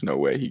drafts. There's no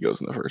way he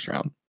goes in the first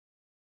round.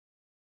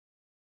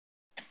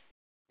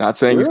 Not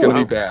saying he's gonna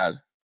be bad.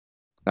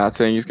 Not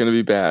saying he's gonna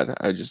be bad.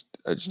 I just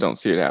don't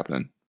see it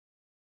happening.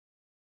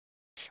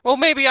 Well,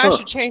 maybe I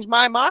should change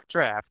my mock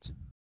draft.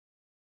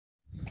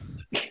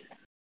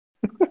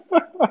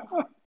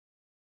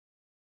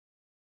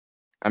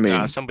 I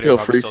mean, somebody will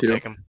feel probably free still to.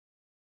 take him.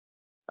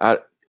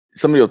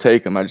 Somebody will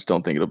take him. I just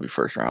don't think it'll be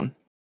first round.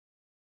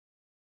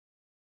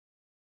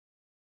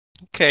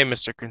 Okay,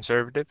 Mr.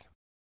 Conservative.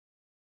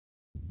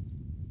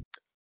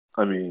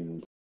 I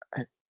mean,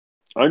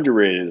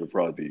 underrated would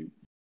probably be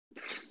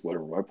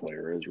whatever my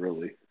player is,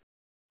 really.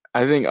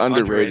 I think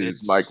underrated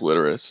Underrated's is Mike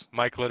Litteris.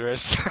 Mike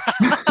Litteris.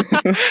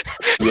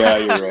 Yeah,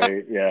 you're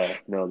right. Yeah,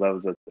 no, that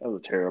was a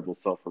terrible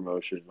self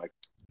promotion. Like,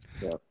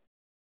 yeah.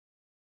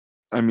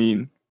 I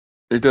mean,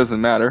 it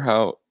doesn't matter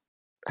how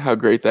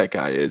great that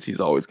guy is. He's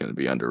always going to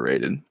be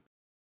underrated.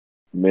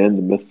 Man,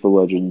 the myth, the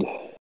legend.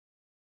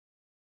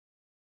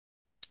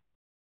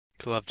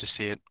 Love to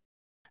see it.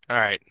 All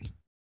right.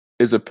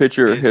 Is a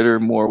pitcher or hitter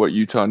more what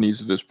Utah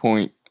needs at this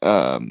point?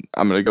 I'm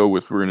going to go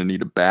with we're going to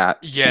need a bat.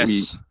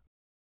 Yes.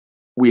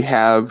 We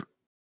have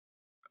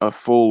a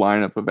full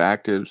lineup of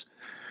actives,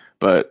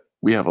 but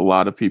we have a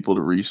lot of people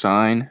to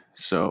re-sign.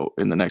 So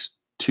in the next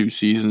 2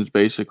 seasons,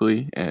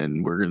 basically,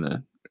 and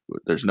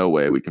there's no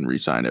way we can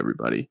re-sign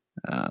everybody.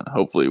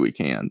 Hopefully we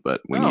can,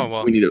 but we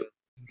need a.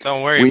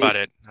 Don't worry about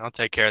it. I'll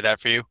take care of that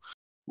for you.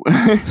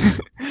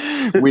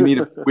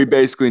 we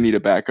basically need a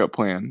backup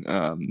plan.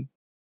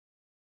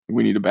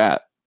 We need a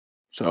bat.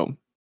 So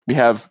we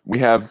have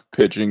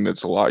pitching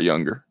that's a lot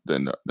younger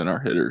than our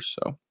hitters.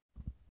 So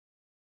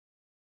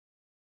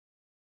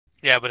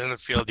yeah, but in the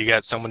field you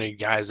got so many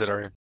guys that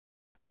are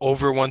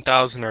over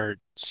 1,000 or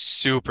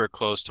super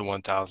close to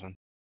 1,000.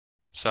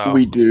 So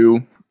we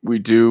do,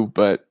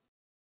 but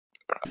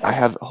I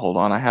have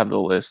the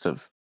list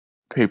of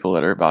people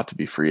that are about to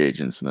be free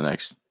agents in the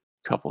next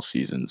couple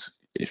seasons.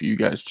 If you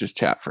guys just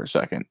chat for a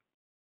second.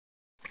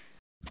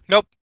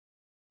 Nope.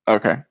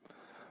 Okay.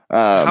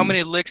 How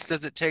many licks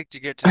does it take to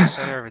get to the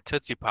center of a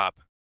Tootsie Pop?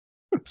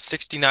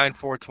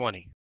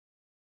 69,420.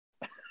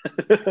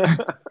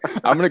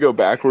 I'm going to go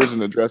backwards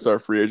and address our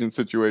free agent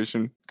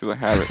situation because I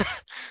have it.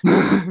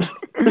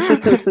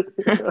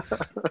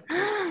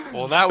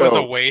 Well, that was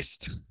a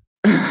waste.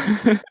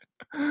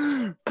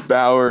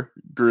 Bauer,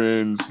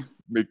 Grins,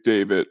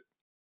 McDavid,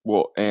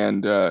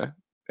 and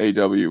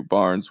AW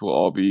Barnes will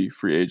all be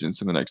free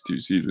agents in the next 2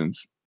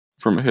 seasons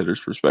from a hitter's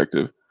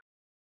perspective.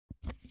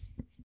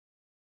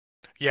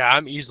 Yeah,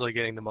 I'm easily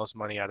getting the most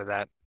money out of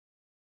that.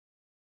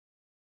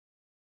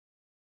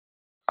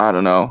 I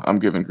don't know. I'm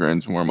giving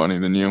Grins more money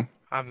than you.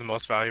 I'm the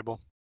most valuable.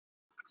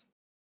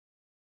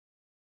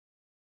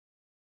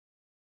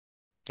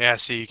 Yeah,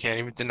 see, you can't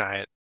even deny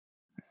it.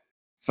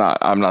 It's not.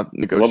 I'm not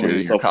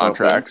negotiating your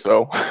contract,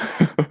 so.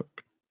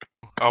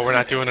 Oh, we're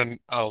not doing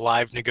a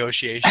live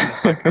negotiation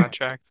of my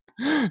contract?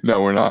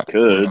 No, we're not.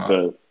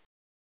 But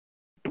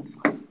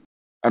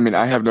I mean,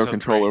 I have no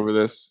control over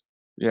this.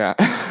 Yeah.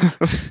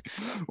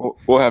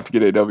 we'll have to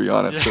get AW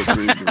on episode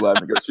 3 of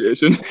live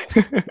negotiation.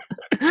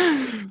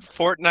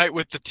 Fortnite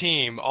with the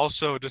team,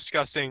 also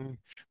discussing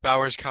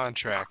Bauer's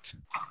contract.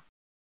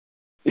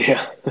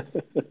 Yeah.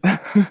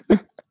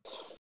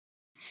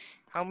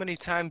 How many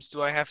times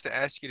do I have to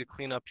ask you to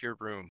clean up your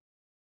room?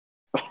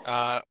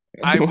 I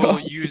will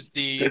use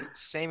the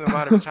same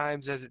amount of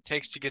times as it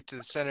takes to get to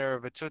the center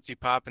of a Tootsie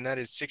Pop, and that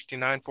is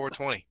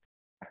 69,420.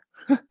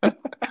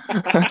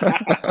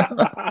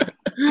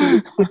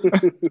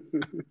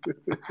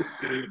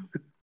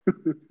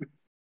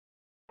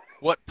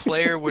 What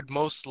player would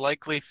most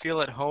likely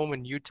feel at home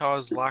in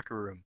Utah's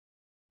locker room?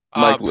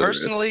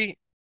 Personally,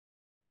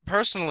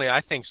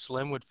 I think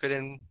Slim would fit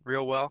in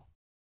real well.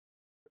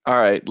 All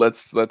right,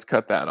 let's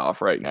cut that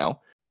off right now.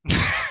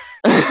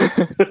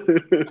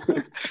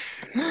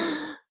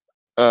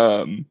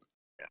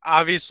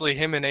 Obviously,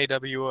 him and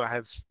AW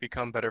have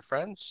become better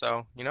friends,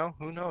 so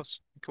who knows?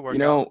 It could work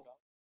out.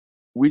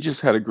 we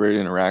just had a great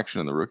interaction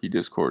in the rookie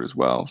Discord as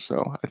well,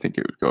 so I think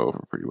it would go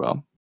over pretty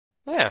well.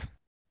 Yeah,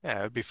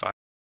 it would be fine.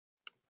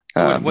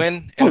 Who would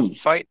win in a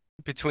fight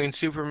between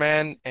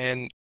Superman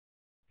and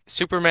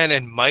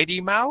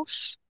Mighty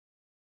Mouse?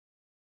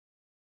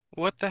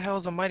 What the hell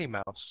is a Mighty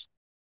Mouse?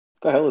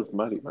 What the hell is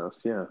Mighty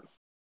Mouse? Yeah.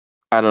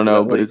 I don't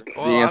know, but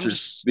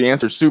the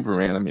answer's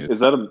Superman. I mean, is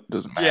that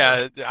doesn't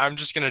matter. Yeah, I'm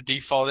just gonna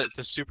default it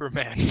to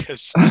Superman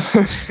because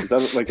is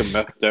that like a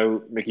methed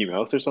out Mickey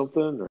Mouse or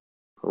something,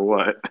 or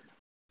what?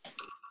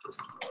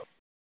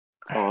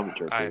 Oh, I'm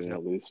interpreting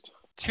at least.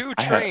 Two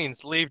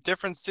trains leave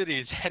different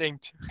cities heading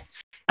to.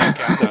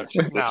 Okay,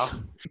 no,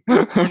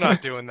 we're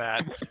not doing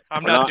that.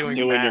 I'm not doing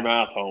your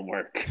math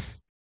homework.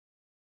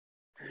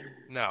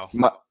 No.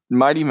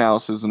 Mighty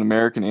Mouse is an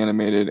American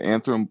animated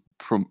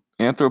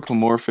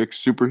anthropomorphic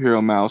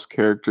superhero mouse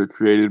character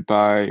created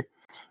by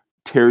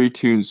Terry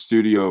Toon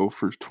Studio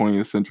for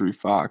 20th Century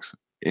Fox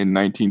in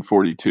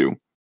 1942.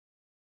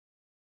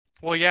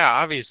 Well, yeah,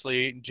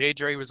 obviously, Jay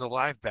Dre was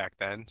alive back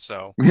then,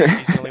 so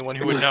he's the only one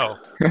who would know.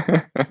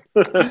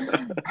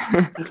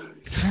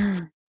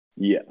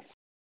 Yes.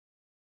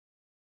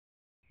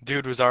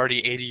 Dude was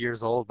already 80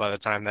 years old by the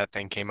time that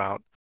thing came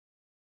out.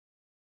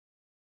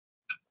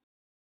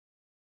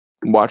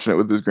 Watching it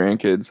with his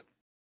grandkids.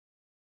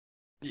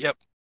 Yep.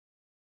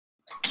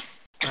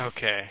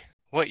 Okay.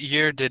 What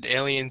year did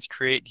aliens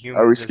create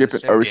humans? Are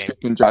we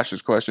skipping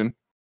Josh's question?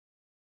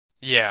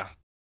 Yeah.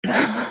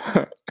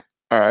 All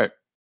right.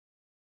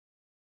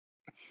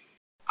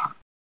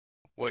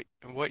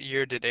 What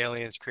year did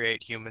aliens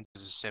create humans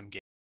as a sim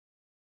game?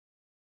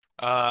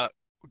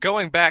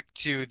 Going back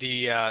to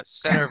the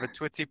center of a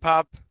Tootsie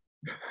Pop,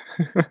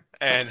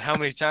 and how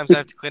many times I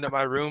have to clean up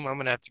my room, I'm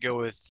gonna have to go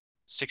with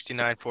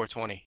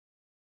 69,420.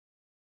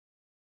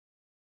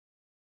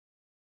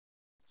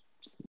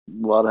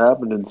 A lot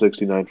happened in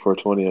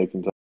 69,420, I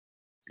can tell.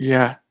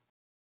 Yeah.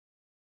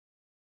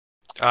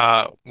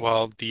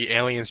 Well, the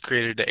aliens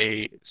created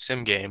a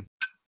sim game,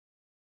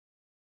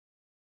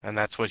 and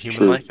that's what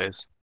human life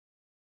is.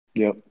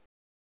 Yep.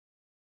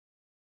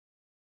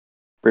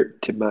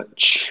 Pretty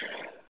much.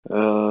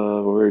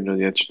 We're going to know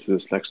the answer to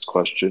this next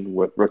question.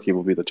 What rookie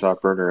will be the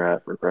top earner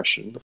at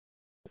regression?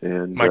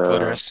 And Mike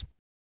Litteris.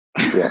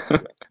 Yeah.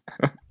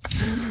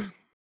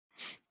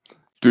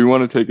 Do we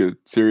want to take a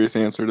serious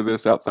answer to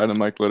this outside of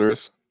Mike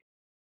Litteris?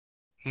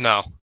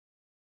 No.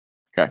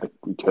 Okay.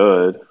 We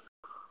could.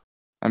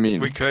 I mean,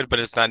 we could, but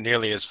it's not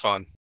nearly as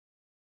fun.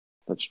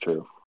 That's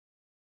true.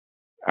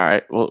 All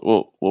right,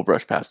 we'll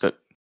brush past it.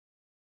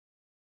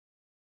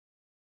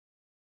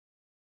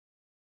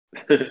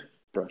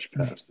 Brush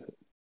past it.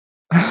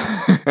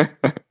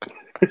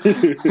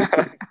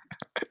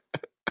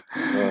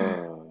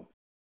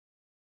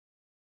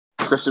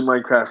 Christian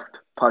Minecraft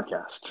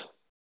podcast.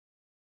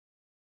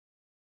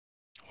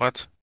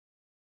 What?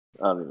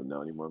 I don't even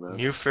know anymore, man.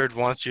 Muford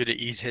wants you to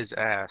eat his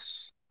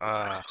ass.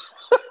 I'm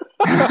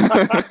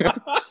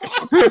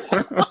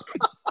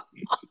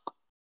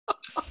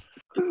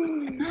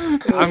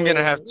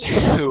gonna have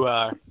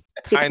to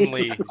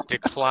kindly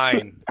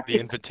decline the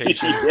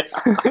invitation.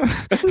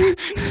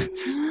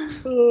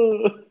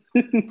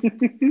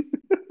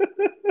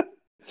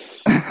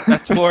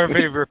 That's more of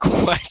a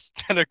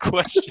request than a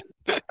question.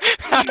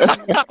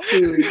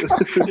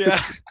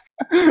 Yeah.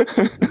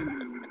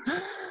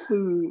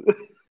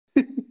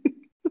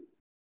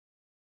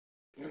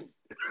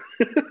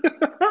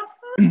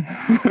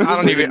 I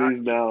don't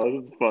even. Now.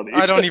 This is funny.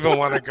 I don't even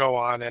want to go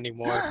on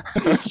anymore.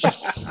 It's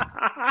just.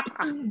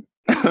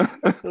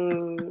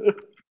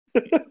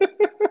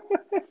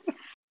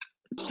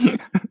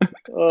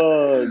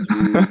 Oh,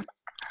 geez.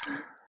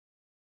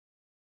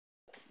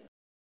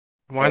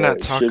 Why not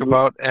talk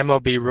about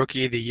MLB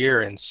Rookie of the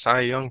Year and Cy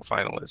Young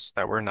finalists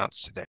that were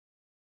announced today?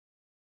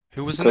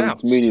 Who was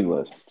announced? It's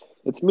meaningless.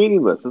 It's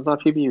meaningless. It's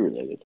not PBE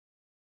related.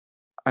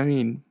 I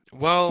mean,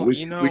 well,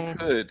 we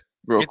could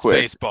real it's quick.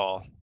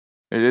 Baseball.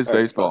 It is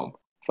baseball.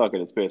 Fuck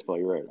it, it's baseball.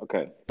 You're right.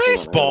 Okay.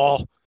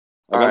 Baseball.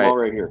 I got them all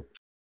right here.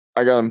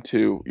 I got them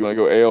too. You want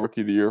to go AL Rookie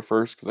of the Year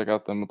first because I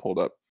got them pulled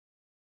up.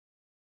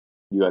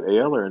 You got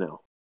AL or NL?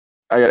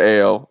 I got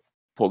AL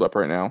pulled up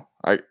right now.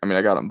 I mean,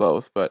 I got them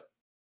both, but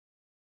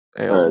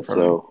AL's in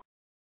front of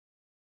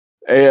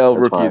me. AL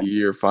Rookie of the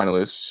Year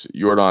finalists: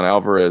 Yordan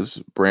Alvarez,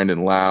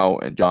 Brandon Lau,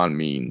 and John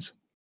Means.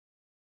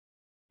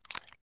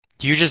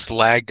 You just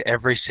lagged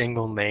every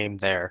single name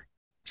there,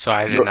 so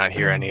I did not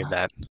hear any of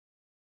that.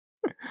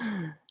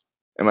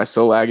 Am I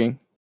still lagging?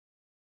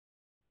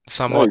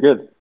 Somewhat. Oh,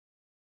 good.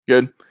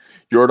 Good.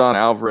 Yordan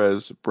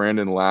Alvarez,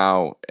 Brandon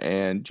Lau,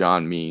 and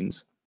John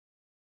Means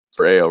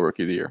for AL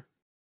Rookie of the Year.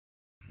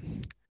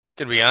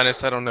 To be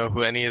honest, I don't know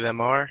who any of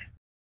them are.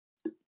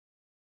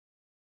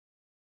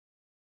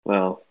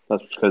 Well,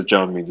 that's because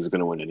John Means is going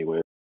to win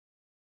anyway.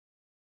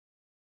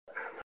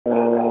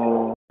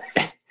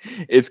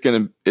 It's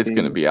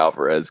gonna be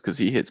Alvarez because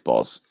he hits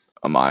balls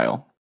a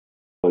mile.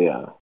 Oh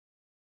yeah,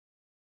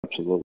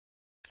 absolutely.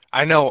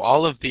 I know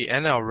all of the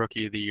NL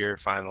Rookie of the Year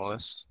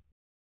finalists.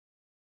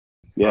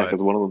 Yeah,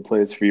 because one of them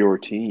plays for your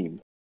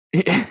team.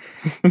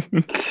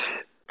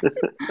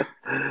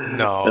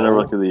 No. And our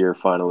Rookie of the Year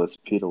finalists,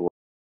 Peter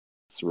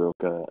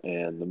Soroka,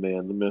 and the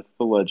man, the myth,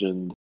 the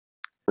legend,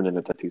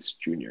 Fernando Tatis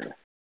Jr.,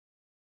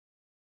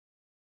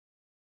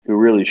 who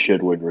really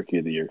should win Rookie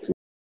of the Year because he's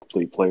a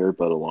complete player,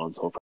 but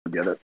Alonso will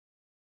probably get it.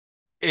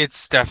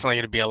 It's definitely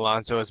going to be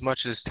Alonso. As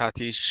much as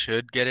Tatis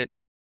should get it,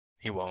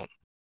 he won't.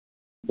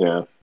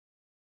 Yeah.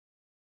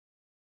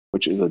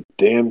 Which is a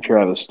damn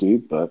travesty,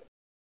 but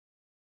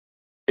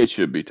It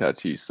should be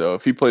Tatis, though.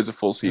 If he plays a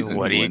full season,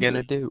 What are he you wins going to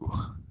it. do?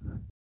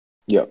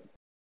 yep.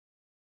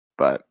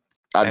 But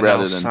I'd And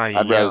rather I'll Cy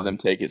I'd rather Young. them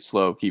take it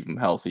slow, keep him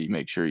healthy,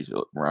 make sure he's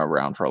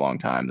around for a long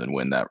time, than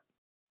win that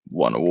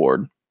one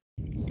award.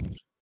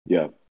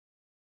 Yeah.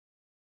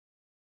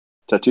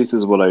 Tatis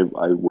is what I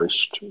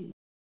wished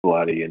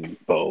Vladdy and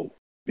Bo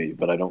be,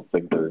 but I don't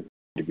think they're going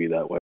to be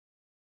that way.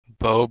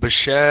 Bo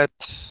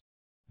Bichette,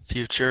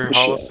 future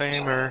Hall of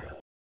Bichette. Famer.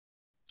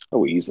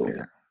 Oh, easily.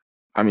 Yeah.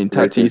 I mean,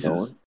 Right there,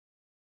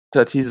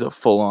 Tatis is a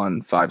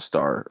full-on five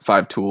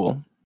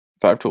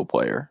tool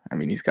player. I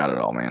mean, he's got it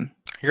all, man.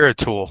 You're a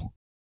tool.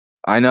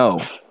 I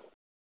know.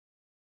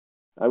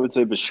 I would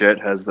say Bichette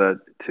has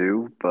that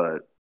too,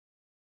 but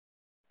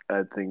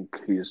I think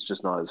he's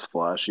just not as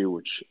flashy,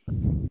 which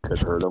could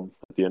hurt him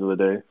at the end of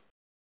the day.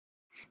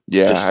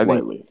 Yeah, Just I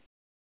slightly.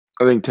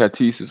 think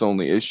Tatis's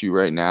only issue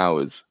right now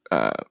is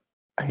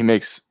he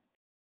makes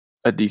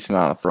a decent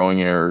amount of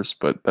throwing errors,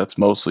 but that's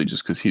mostly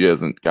just because he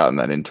hasn't gotten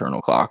that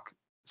internal clock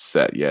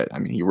set yet. I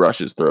mean, he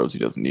rushes throws he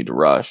doesn't need to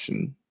rush,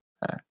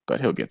 but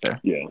he'll get there.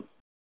 Yeah,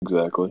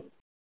 exactly.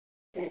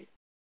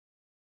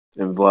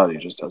 And Vladdy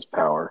just has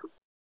power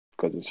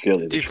because his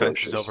fielding is Defense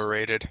atrocious. is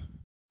overrated.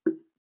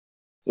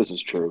 This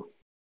is true.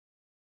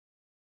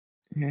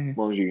 Yeah. As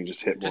long as you can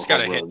just hit more Just got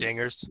to home hit runs,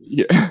 dingers.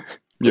 Yeah.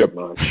 pretty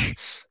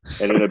much.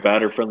 And in a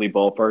batter-friendly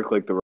ballpark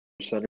like the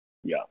Rogers Center,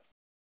 yeah.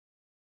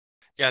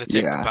 Got to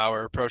take Yeah. the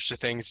power approach to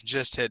things.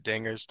 Just hit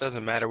dingers.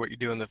 Doesn't matter what you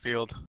do in the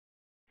field.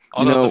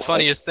 Although know, the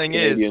funniest thing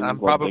is, Canadians I'm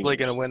love probably dingers.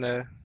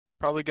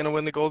 gonna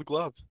win the Gold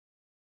Glove.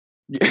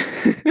 Yeah.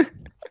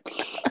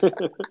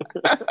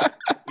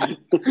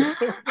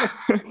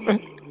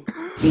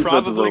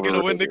 Probably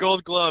gonna win the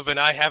Gold Glove, and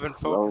I haven't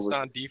focused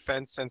on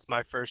defense since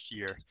my first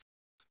year.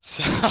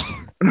 So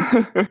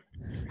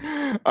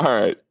All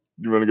right.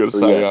 You want to go to So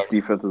Cy yes, Young?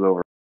 defense is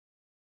over.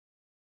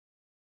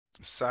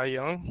 Cy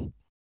Young.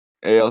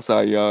 AL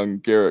Cy Young,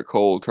 Garrett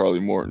Cole, Charlie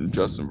Morton,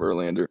 Justin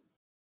Verlander.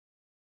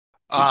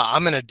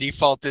 I'm gonna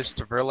default this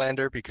to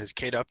Verlander because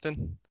Kate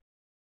Upton.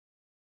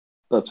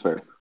 That's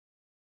fair.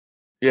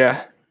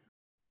 Yeah.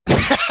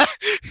 That's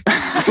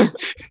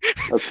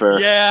fair.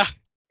 Yeah.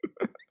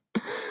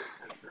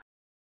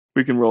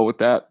 We can roll with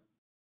that.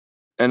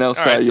 NL All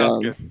Cy right, sounds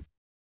Young, good.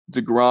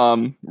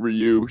 DeGrom,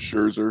 Ryu,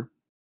 Scherzer.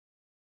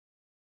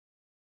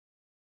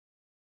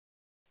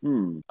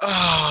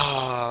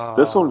 Oh,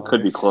 This one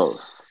could be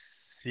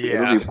close.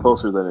 Yeah. It'll be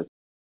closer than it.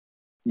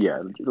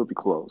 Yeah, it'll be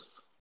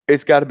close.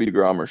 It's got to be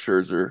DeGrom or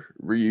Scherzer.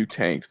 Ryu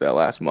tanked that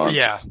last month.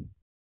 Yeah.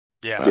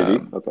 Yeah.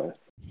 Did he? Okay.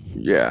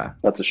 Yeah.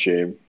 That's a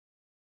shame.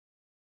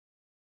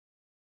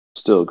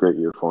 Still a great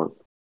year for him.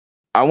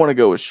 I want to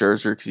go with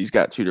Scherzer because he's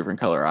got two different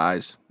color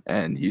eyes,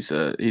 and he's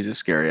a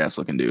scary ass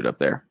looking dude up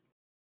there.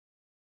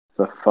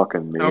 The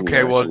fucking maniac.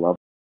 Okay, well- I love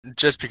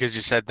Just because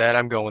you said that,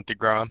 I'm going with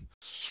DeGrom.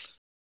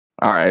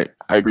 All right,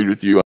 I agreed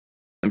with you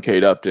on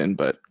Kate Upton,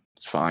 but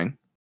it's fine.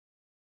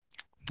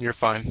 You're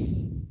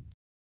fine.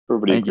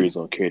 Everybody Thank you. agrees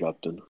on Kate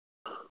Upton.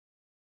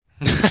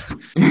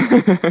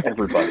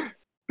 Everybody.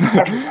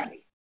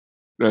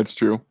 That's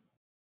true.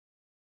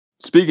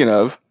 Speaking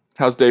of,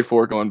 how's day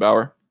 4 going,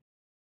 Bauer?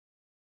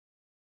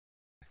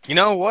 You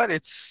know what?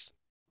 It's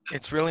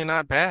really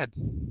not bad.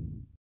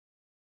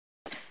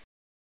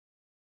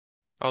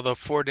 Although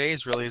 4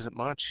 days really isn't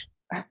much.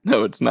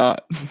 No, it's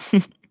not.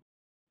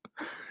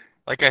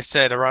 Like I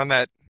said, around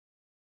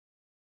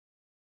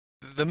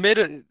the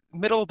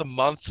middle of the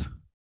month,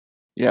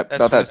 Yep,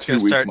 that's about when that it's gonna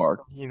 2 week start.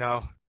 mark. You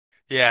know,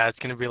 yeah, it's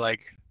gonna be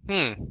like,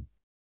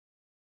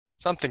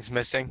 something's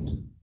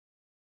missing.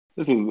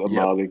 This is a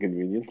mild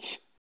inconvenience.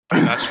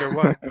 I'm not sure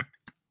what.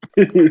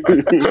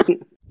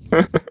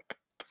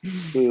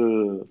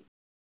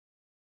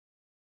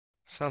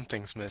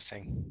 Something's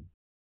missing.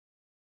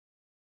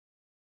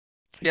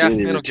 Yeah,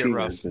 Daily it'll get routine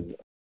rough. has been-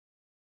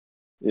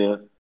 Yeah,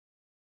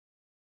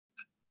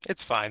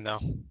 It's fine though.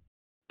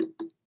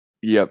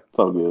 Yep. it's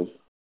all good.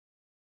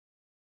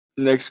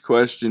 Next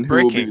question: who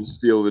will be Breaking. the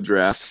steal of the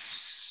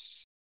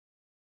draft?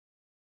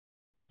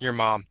 Your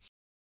mom.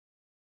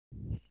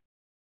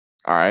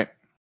 All right.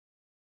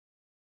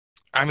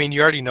 I mean,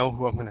 you already know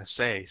who I'm gonna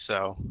say,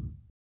 so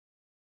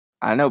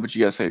I know, but you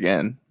gotta say it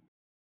again.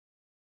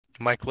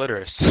 Mike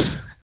Litteris.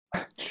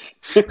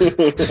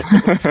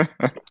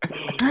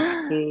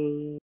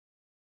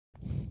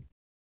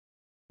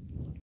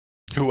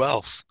 Who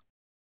else?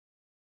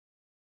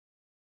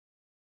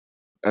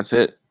 That's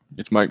it.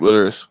 It's Mike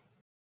Litteris.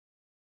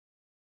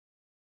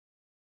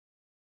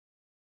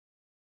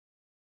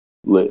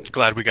 Lit.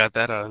 Glad we got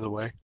that out of the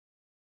way.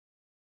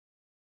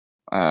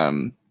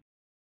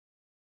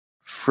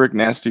 Frick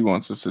Nasty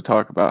wants us to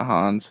talk about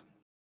Hans.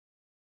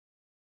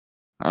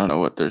 I don't know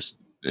what there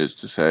is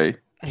to say.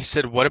 He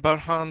said, "What about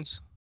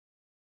Hans?"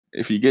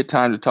 If you get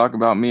time to talk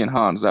about me and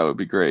Hans, that would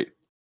be great.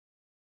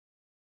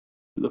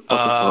 Who the fuck is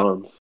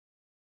Hans?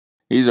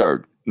 He's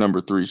our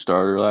number 3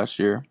 starter last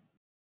year.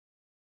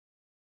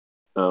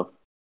 Oh.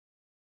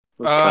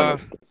 Kind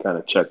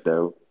of checked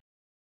out.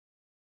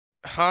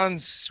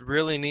 Hans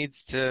really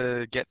needs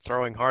to get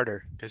throwing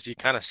harder because he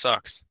kind of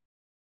sucks.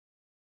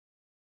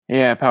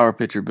 Yeah, power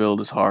pitcher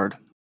build is hard.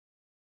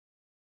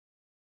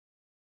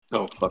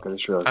 Oh, fucking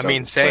sure. I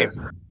mean,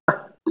 same.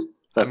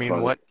 I mean,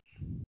 funny. what?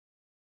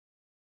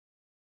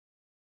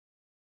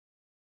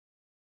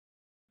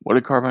 What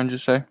did Carbine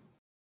just say?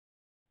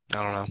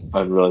 I don't know. I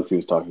didn't realize he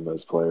was talking about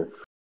his player.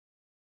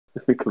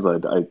 Because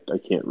I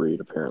can't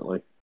read,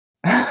 apparently.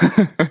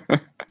 I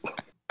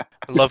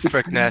love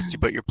Frick Nasty,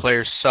 but your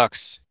player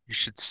sucks. You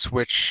should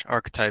switch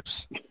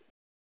archetypes.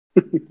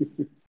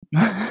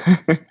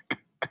 Are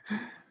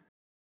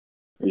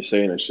you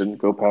saying I shouldn't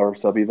go power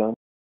subby then?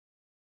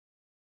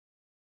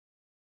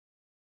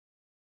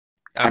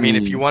 I mean,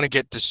 if you want to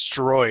get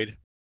destroyed,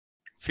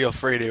 feel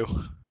free to.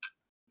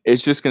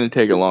 It's just going to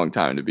take a long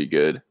time to be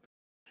good.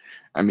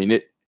 I mean,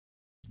 it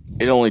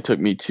only took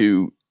me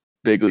 2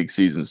 big league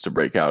seasons to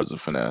break out as a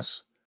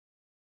finesse.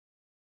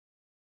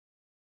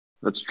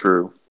 That's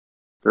true.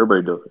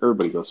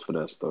 Everybody goes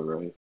finesse though,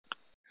 right?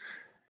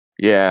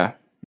 Yeah.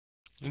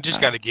 You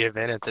just got to give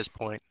in at this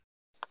point.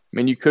 I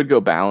mean, you could go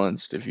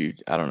balanced if you,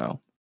 I don't know.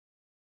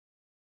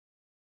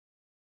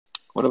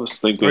 What I was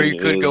thinking Or you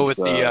could is, go with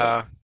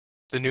the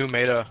new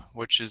meta,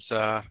 which is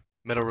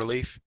middle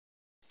relief.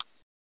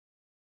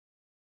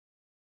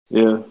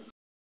 Yeah.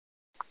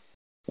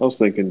 I was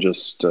thinking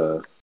just,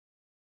 well,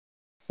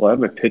 I have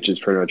my pitches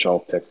pretty much all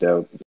picked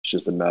out. It's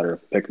just a matter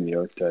of picking the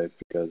archetype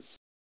because,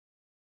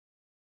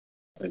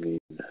 I mean,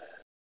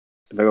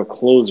 if I go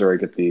closer, I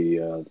get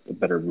the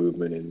better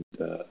movement and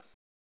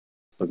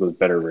like those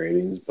better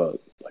ratings,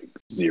 but like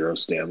 0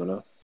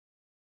 stamina.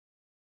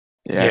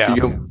 Yeah.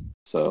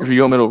 If you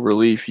go middle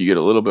relief, you get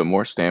a little bit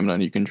more stamina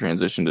and you can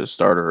transition to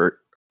starter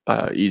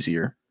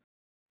easier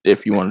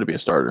if you wanted to be a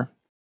starter.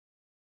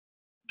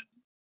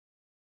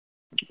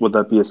 Would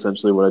that be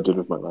essentially what I did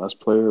with my last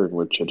player, in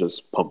which I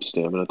just pumped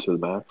stamina to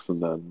the max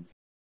and then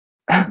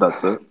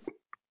that's it?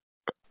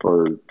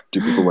 Or do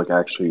people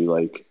actually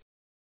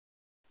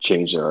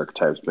change their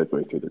archetypes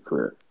midway through their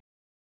career?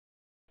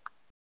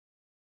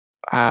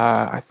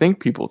 I think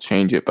people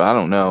change it, but I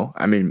don't know.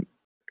 I mean,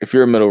 if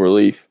you're a middle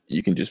relief,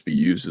 you can just be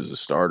used as a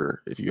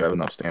starter if you have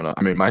enough stamina.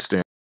 I mean, my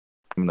stamina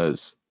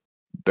is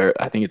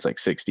I think it's like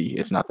 60.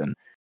 It's nothing.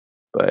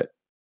 But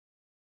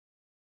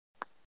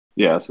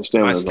yeah, so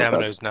my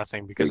stamina is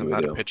nothing because I'm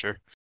not a pitcher.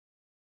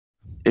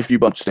 If you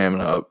bump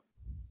stamina up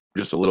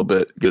just a little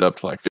bit, get up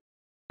to like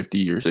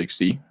 50 or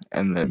 60,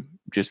 and then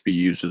just be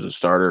used as a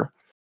starter,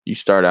 you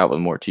start out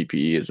with more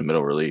TPE as a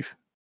middle relief.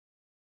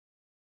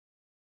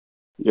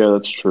 Yeah,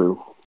 that's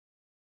true.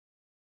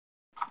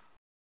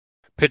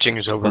 Pitching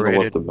is I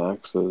overrated. don't know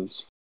what the max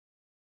is.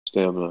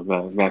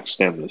 Stamina, max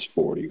stamina is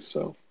 40,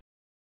 so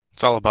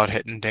it's all about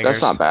hitting dingers.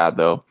 That's not bad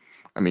though.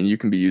 I mean, you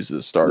can be used as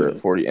a starter at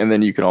 40, and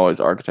then you can always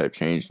archetype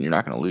change, and you're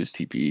not going to lose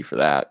TPE for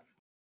that.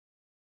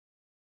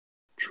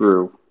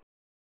 True.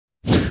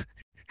 Did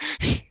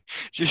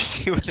you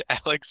see what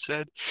Alex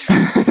said?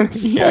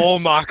 Yes. Full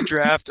mock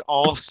draft,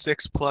 all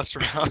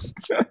 6+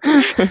 rounds.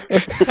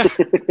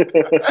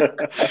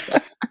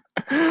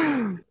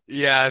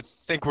 Yeah, I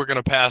think we're going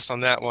to pass on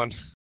that one.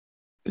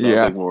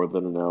 Yeah. Take more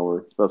than an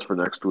hour. That's for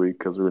next week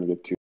because we're going to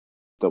get 2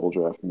 double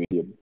draft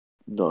medium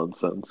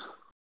nonsense.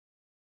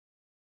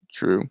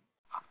 True.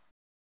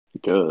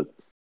 Good.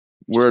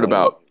 We're at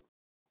about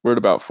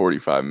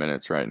 45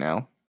 minutes right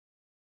now.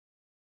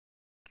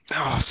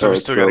 Oh, so we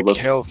still got to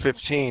kill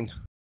 15.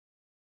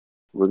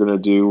 We're going to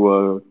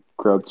do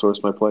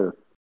crowdsource my player.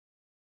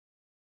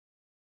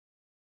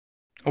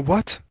 A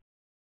what?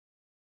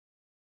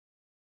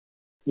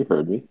 You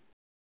heard me.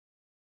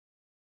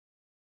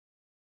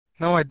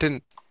 No, I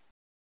didn't.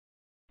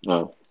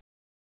 No.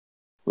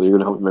 Well, you're going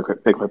to help me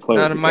pick my player.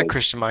 Not in my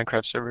Christian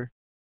Minecraft server.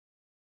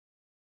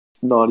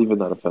 Not even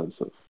that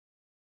offensive.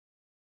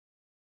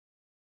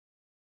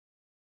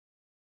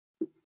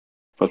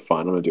 But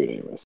fine, I'm going to do it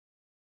anyways.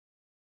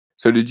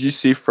 So did you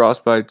see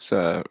Frostbite's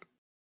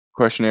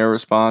questionnaire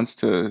response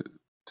to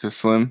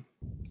Slim?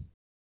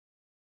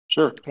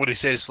 Sure. What did he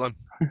say to Slim?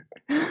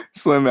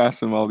 Slim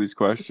asked him all these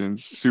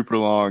questions, super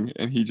long,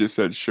 and he just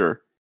said,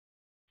 sure.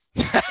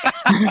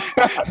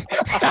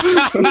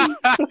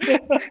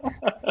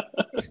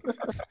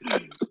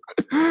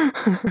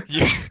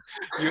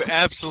 You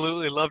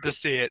absolutely love to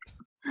see it.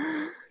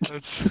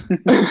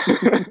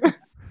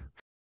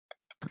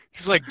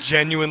 He's like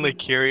genuinely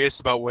curious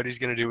about what he's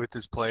gonna do with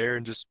his player,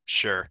 and just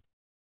sure.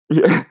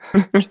 Yeah.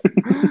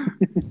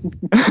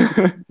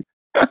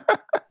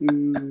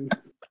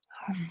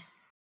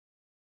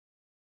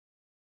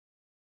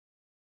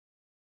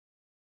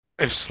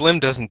 If Slim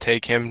doesn't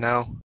take him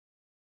now,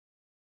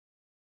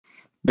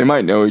 they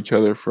might know each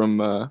other from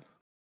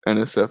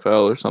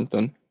NSFL or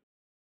something.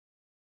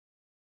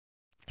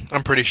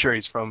 I'm pretty sure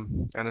he's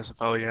from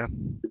NSFL, yeah.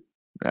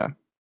 Yeah.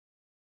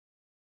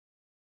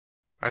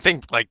 I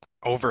think like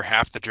over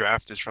half the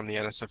draft is from the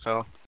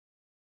NSFL.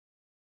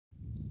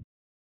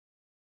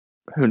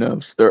 Who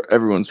knows?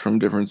 Everyone's from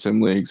different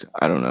sim leagues.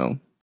 I don't know.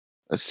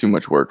 That's too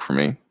much work for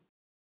me.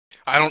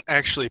 I don't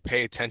actually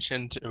pay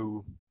attention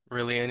to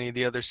really any of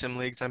the other sim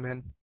leagues I'm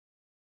in.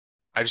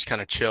 I just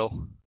kind of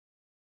chill.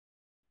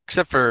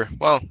 Except for,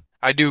 well,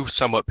 I do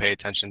somewhat pay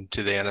attention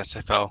to the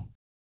NSFL.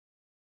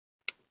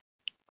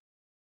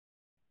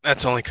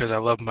 That's only because I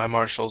love my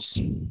marshals.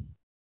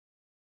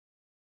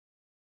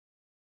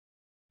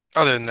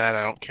 Other than that,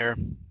 I don't care.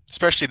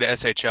 Especially the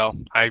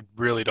SHL. I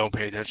really don't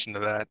pay attention to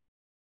that.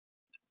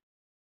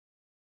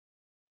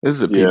 This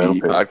is a Yeah, PvE okay.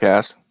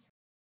 podcast.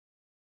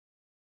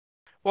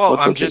 Well,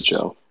 What's I'm this just...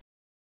 show?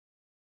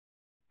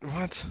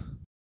 What?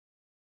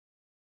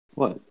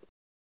 What?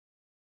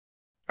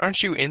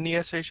 Aren't you in the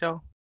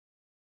SHL?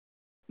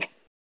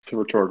 It's a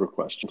rhetorical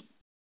question.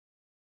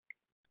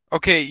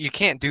 Okay, you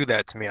can't do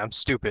that to me. I'm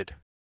stupid.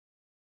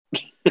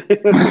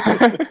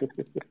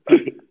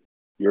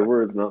 Your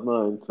words, not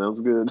mine. Sounds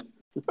good.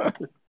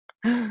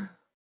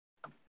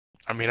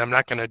 I mean, I'm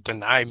not going to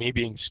deny me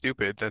being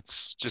stupid.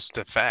 That's just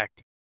a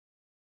fact.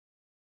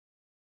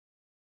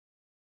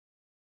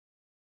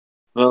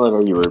 Well, I'd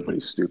argue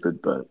everybody's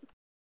stupid, but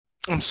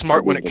I'm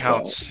smart when I'll it give it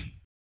counts.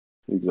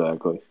 that.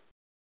 Exactly.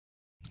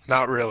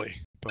 Not really,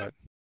 but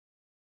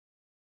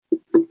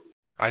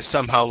I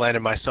somehow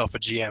landed myself a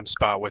GM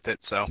spot with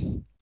it, so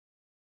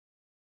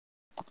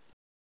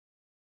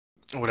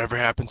whatever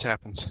happens,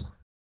 happens.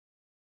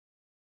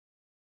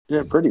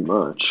 Yeah, pretty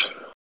much.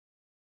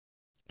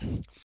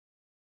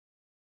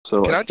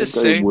 So Can I think just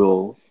say,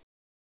 will.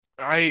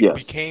 I Yes.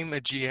 became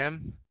a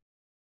GM,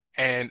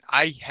 and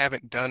I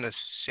haven't done a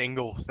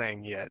single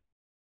thing yet.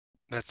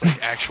 That's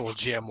like actual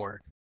GM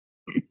work.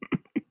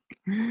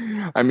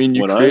 I mean,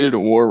 you When created a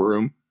war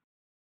room.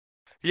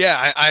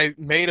 Yeah, I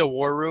made a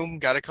war room,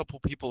 got a couple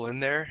people in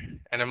there,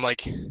 and I'm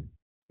like,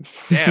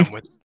 damn,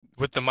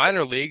 with the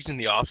minor leagues in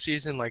the off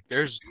season, like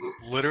there's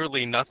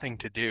literally nothing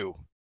to do.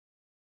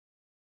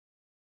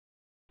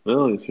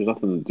 Well, there's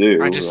nothing to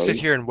do. I just sit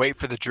right? here and wait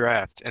for the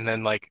draft, and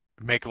then like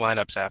make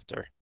lineups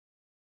after.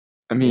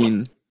 I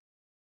mean,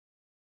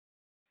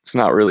 it's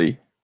not really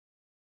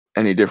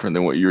any different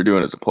than what you were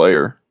doing as a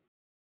player.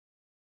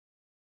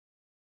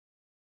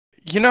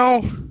 You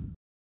know,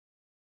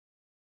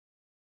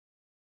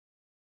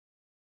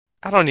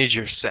 I don't need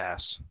your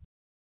sass.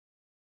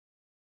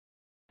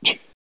 I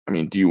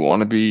mean, do you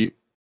want to be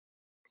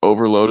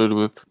overloaded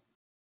with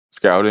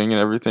scouting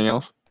and everything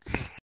else?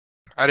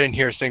 I didn't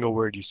hear a single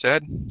word you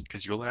said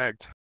because you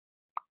lagged.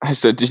 I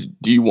said,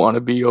 do you want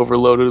to be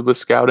overloaded with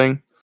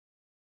scouting?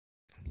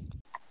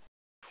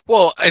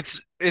 Well,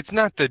 it's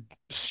not the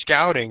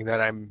scouting that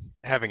I'm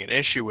having an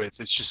issue with.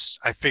 It's just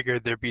I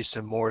figured there'd be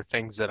some more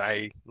things that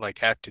I like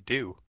have to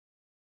do.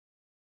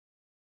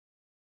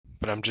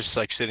 But I'm just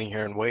like sitting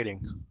here and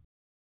waiting.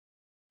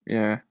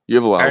 Yeah, you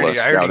have a lot I less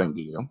already scouting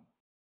to do.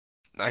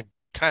 I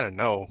kind of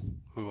know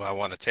who I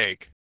want to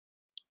take.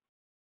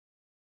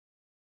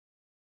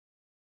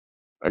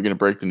 Are you going to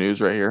break the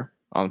news right here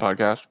on the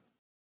podcast?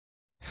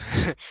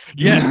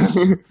 Yes,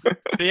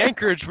 the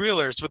Anchorage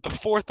Wheelers with the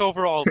 4th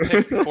overall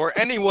pick before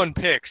anyone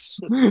picks.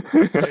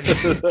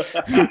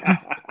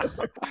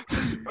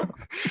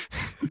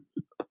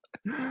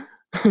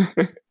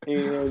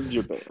 And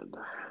you're banned.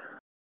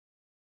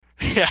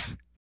 Yeah,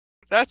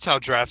 that's how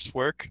drafts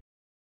work.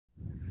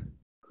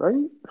 Right?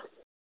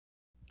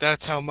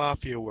 That's how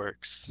Mafia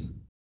works.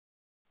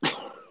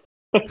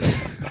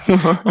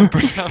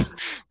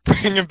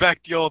 Bringing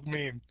back the old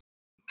meme.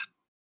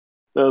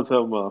 That's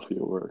how Mafia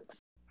works.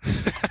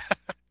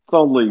 It's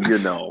only,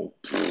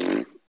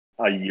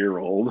 a year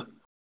old.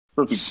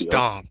 No big deal.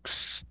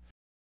 Stonks.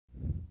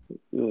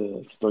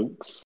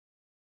 Stinks.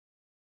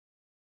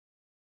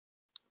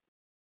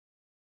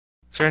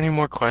 Is there any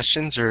more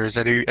questions, or is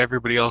that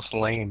everybody else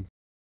lame?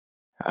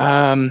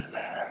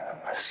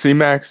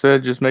 C-Max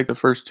said just make the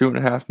first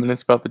 2.5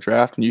 minutes about the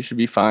draft and you should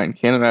be fine.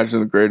 Can't imagine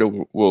the grader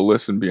will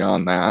listen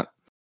beyond that.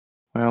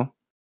 Well,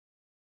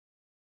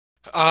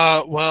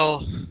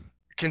 Well,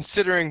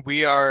 considering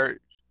we are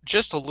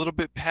just a little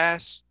bit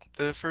past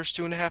the first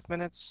 2.5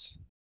 minutes,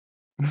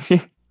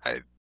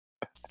 I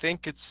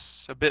think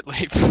it's a bit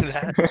late for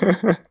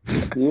that.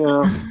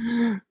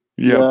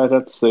 Yeah, I'd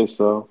have to say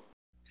so.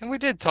 And we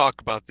did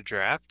talk about the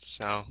draft,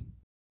 so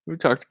We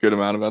talked a good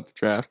amount about the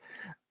draft.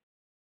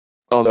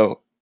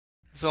 Although,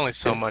 there's only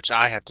so much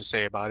I have to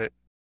say about it.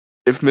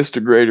 if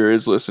Mr. Grader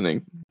is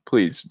listening,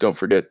 please don't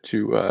forget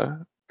to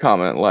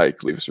comment,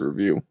 like, leave us a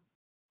review,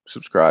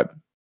 subscribe.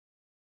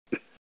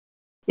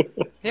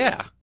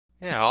 Yeah,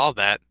 all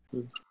that.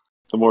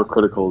 The more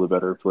critical, the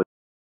better, please.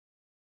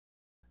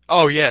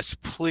 Oh, yes,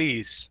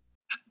 please.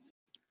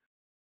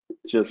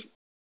 Just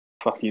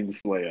fucking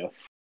slay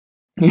us.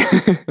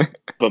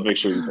 But make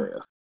sure you pay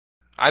us.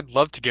 I'd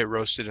love to get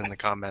roasted in the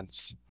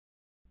comments.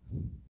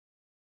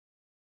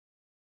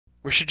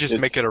 We should just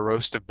make it a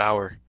roast of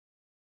Bauer.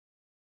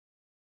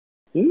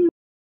 Yeah.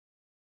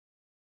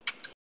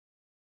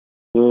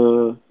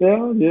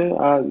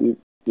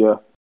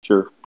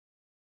 Sure.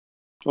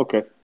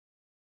 Okay.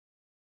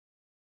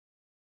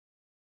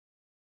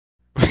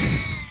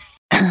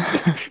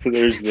 So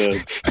there's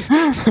the.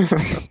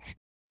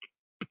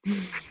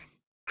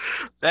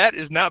 That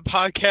is not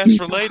podcast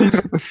related.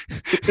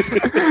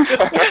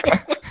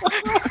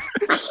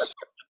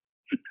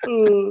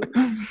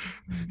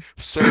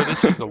 Sir,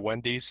 this is a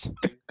Wendy's.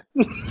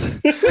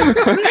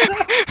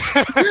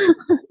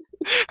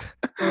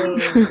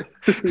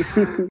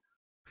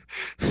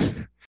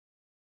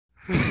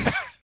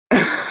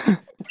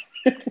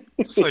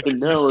 It's like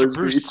Mr.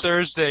 Bruce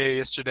Thursday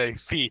yesterday,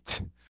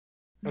 feet.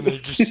 And they're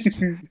just,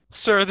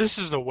 sir, this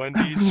is a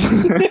Wendy's.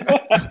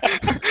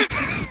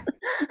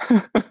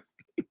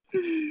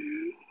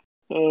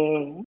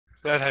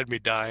 That had me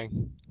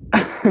dying.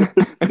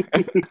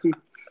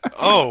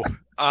 Oh,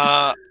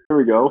 here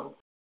we go.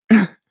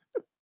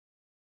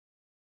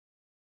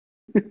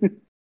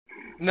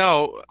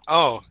 No,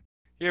 oh,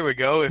 here we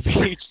go. If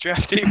each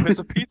draftee was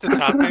a pizza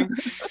topping,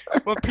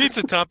 what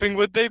pizza topping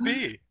would they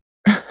be?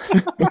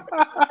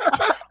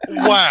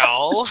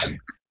 Well,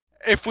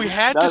 if we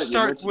had to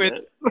start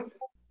with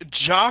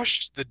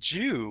Josh the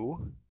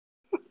Jew,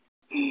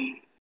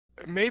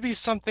 maybe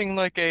something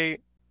like a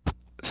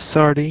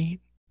sardine.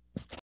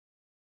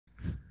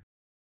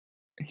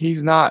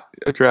 He's not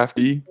a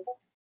draftee.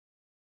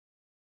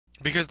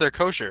 Because they're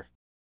kosher.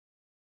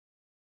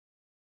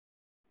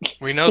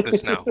 We know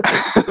this now.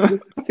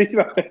 He's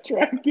not a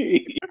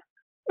draftee.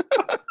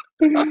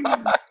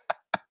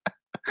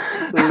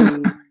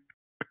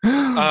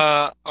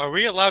 Are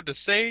we allowed to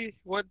say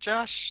what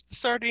Josh the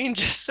Sardine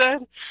just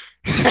said?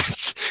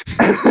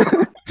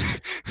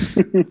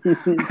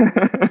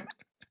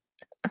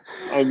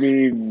 I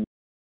mean,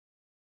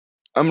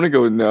 I'm gonna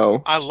go with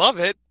no. I love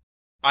it.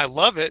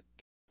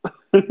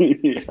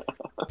 Yeah.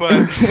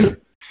 But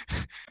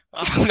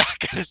I'm not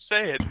gonna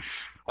say it.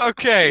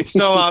 Okay,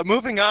 so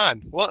moving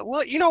on.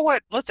 Well, you know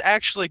what? Let's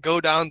actually go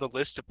down the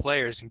list of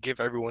players and give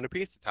everyone a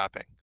pizza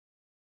topping.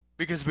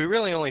 Because we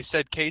really only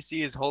said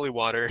Casey is holy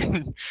water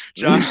and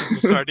Josh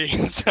is a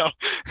sardine, so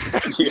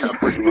Yeah,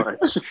 pretty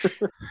much.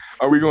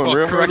 Are we going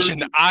real?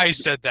 Correction, I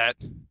said that.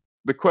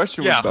 The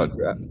question was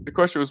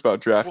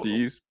about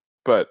draftees,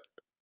 but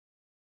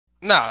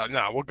No,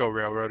 we'll go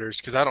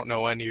Railroaders because I don't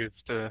know any of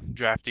the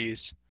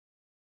draftees.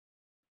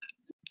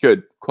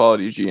 good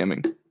quality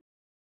GMing.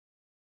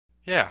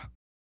 Yeah.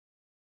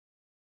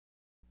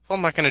 Well,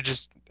 I'm not gonna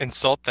just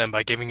insult them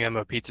by giving them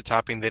a pizza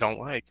topping they don't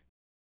like.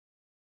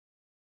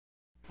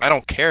 I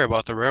don't care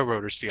about the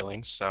Railroaders'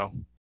 feelings, so.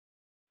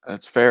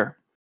 That's fair.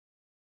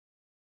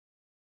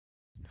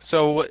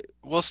 So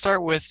we'll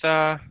start with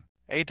AW.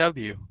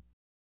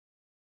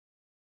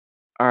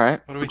 All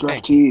right. What do we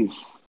think?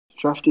 Draftees.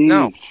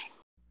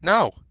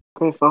 No.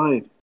 Okay,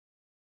 fine.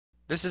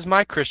 This is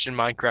my Christian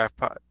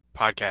Minecraft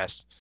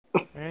podcast.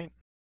 Right?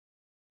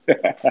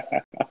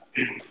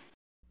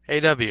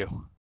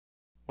 AW.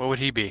 What would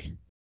he be?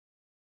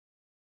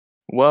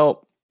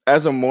 Well,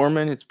 as a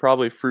Mormon, it's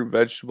probably fruit,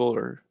 vegetable,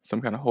 or some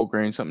kind of whole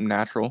grain, something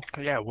natural.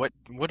 Yeah, what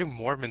do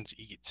Mormons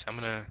eat? I'm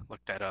gonna look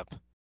that up.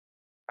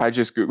 I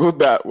just googled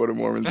that. What do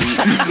Mormons eat?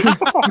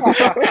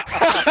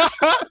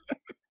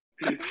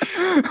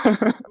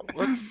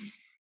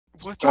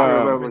 What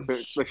I remember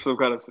like some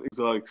kind of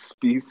exotic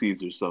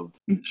species or something.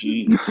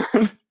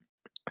 Jeez.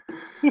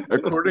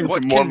 According to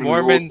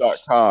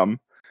MormonRules.com,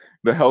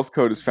 the health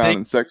code is found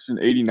in Section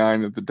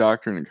 89 of the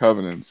Doctrine and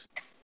Covenants.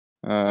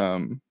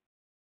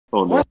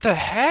 What the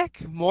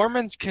heck?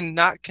 Mormons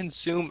cannot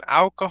consume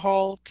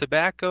alcohol,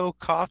 tobacco,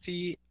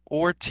 coffee,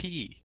 or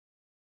tea.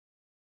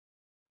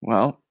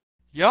 Well,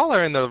 y'all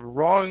are in the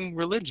wrong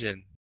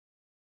religion.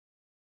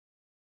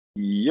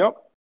 Yep.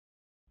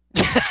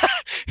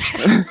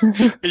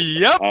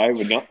 Yep. I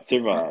would not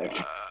survive.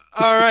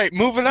 All right,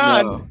 moving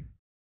on.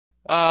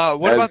 No.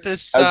 What about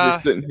this? As we're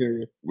sitting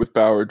here with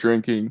Bauer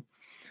drinking,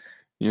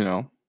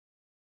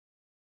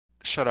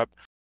 Shut up.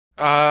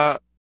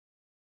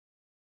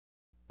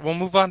 We'll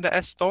move on to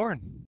S.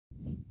 Thorne.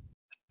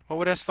 What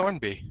would S. Thorne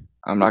be?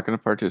 I'm not going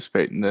to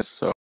participate in this,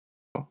 so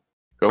go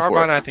Carbine,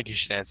 for it. I think you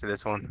should answer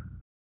this one.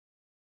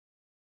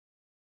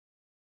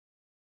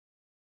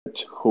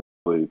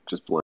 Hopefully,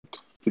 just blanked.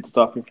 Pizza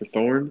topping for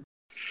Thorne?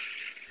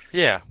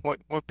 Yeah, what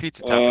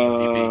pizza topping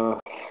would he be?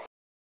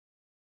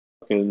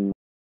 Fucking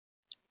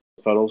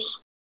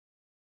petals.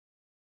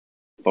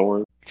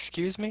 Thorne.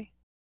 Excuse me?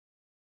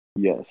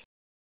 Yes.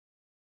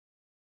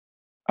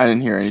 I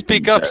didn't hear anything.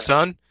 Speak up,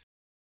 son.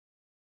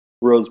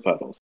 Rose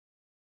petals.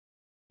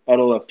 Out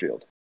of left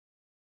field.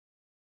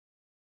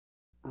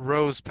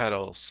 Rose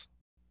petals.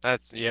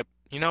 That's, yep.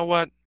 You know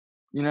what?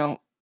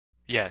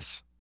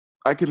 Yes.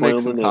 I could make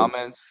some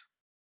comments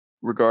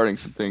regarding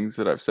some things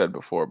that I've said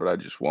before, but I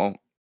just won't.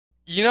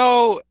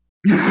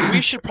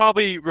 We should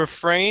probably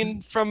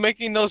refrain from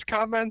making those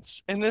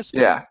comments in this.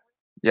 Yeah,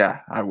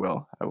 I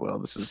will.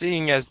 This is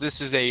seeing as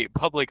this is a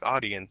public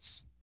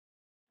audience.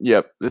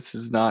 Yep, this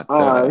is not.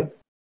 I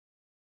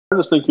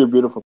just think you're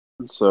beautiful,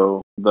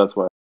 so that's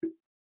why.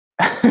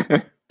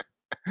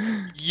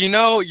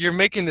 You're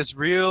making this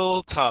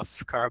real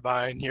tough,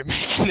 Carbine. You're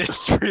making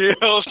this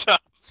real tough.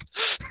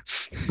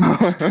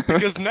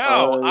 Because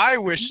now I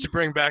wish to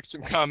bring back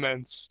some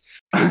comments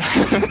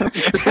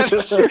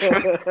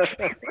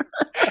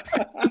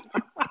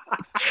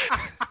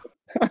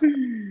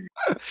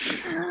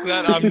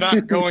that I'm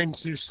not going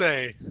to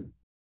say.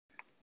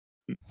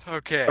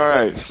 Okay. All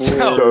right.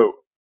 So, So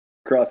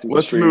Crossing the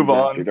let's streams move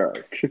after on.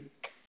 dark.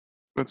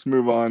 Let's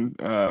move on.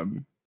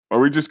 Are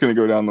we just going to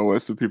go down the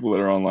list of people that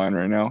are online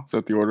right now? Is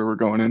that the order we're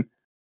going in?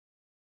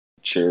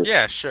 Sure.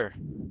 yeah, sure.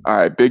 All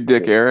right. Big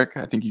Dick Okay. Eric.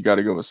 I think you got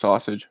to go with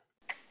sausage.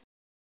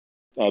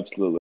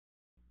 Absolutely.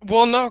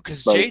 Well, no,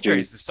 because Spicy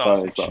JJ's the Thai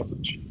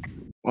sausage.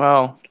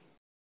 Well,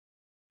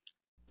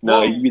 No,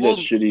 Well, you be well,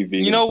 that shitty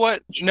vegan. You know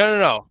what?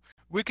 No.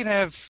 We can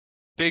have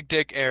Big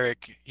Dick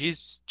Eric.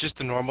 He's just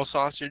a normal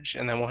sausage,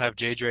 and then we'll have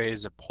JJ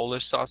as a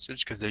Polish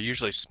sausage because they're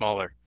usually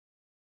smaller.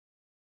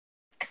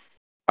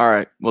 all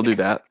right. We'll do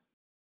that.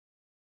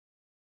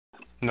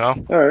 No?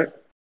 All right.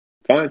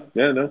 Fine.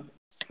 Yeah, no.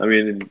 I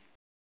mean,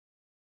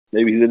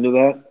 maybe he's into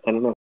that. I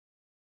don't know.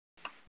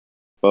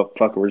 But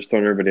fuck it, we're just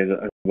throwing everybody under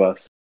the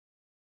bus.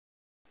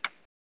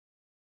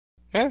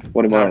 Yeah,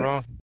 What am not I?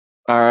 wrong.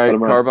 All right. What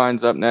am I?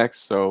 Carbine's up next.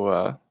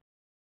 So,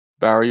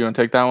 Bauer, you want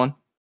to take that one?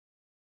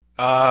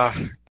 A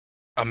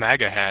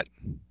MAGA hat.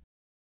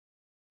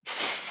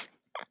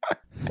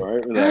 I'm all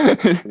right with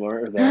that. I'm all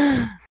right with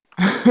that.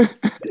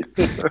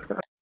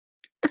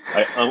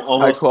 I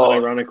almost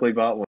unironically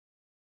bought one,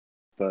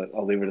 but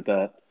I'll leave it at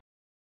that.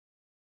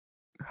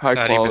 High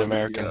Not quality, even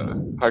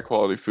American. high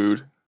quality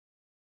food.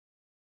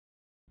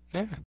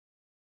 Yeah.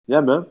 Yeah,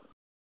 man.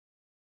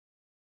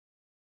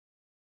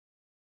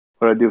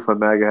 What I do with my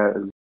MAGA hat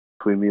is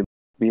between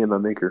me and my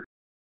maker.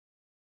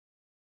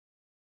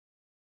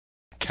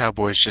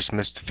 Cowboys just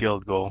missed the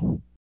field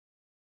goal.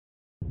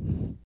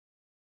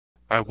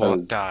 I That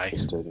won't is die.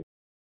 devastating.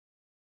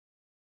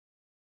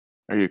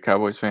 Are you a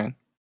Cowboys fan?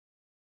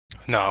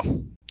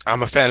 No.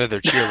 I'm a fan of their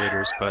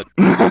cheerleaders, but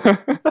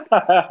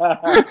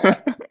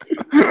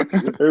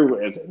Who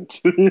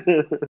isn't?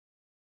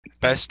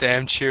 best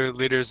damn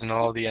cheerleaders in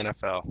all the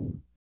NFL.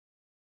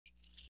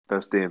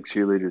 Best damn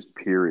cheerleaders,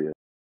 period.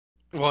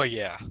 Well,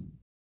 yeah.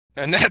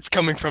 And that's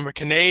coming from a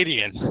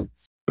Canadian.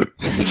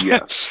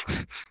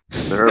 Yes.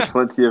 There are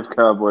plenty of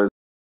Cowboys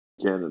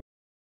in Canada.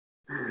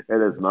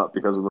 And it's not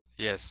because of the...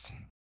 Yes.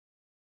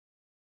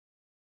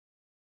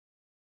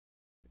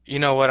 You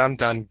know what? I'm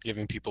done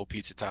giving people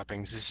pizza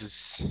toppings. This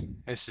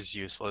is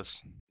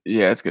useless.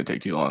 Yeah, it's gonna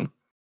take too long.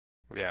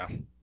 Yeah.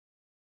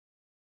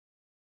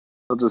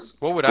 I'll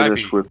just What would I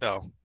finish be, with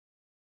though?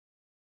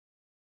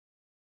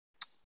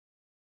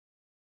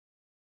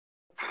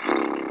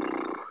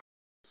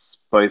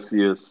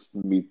 spiciest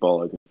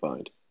meatball I can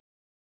find.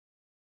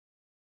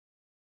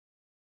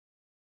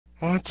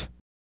 What?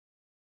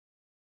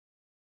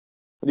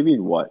 What do you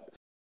mean, what?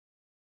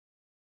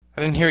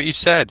 I didn't hear what you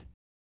said.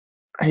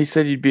 He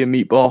said you'd be a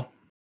meatball.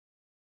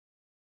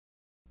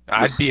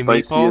 I'd be a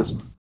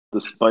meatball?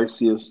 The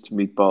spiciest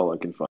meatball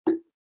I can find.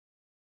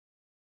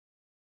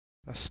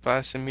 A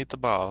spicy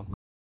meatball.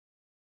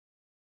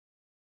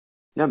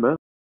 Yeah, man.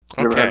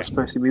 You ever had Okay. a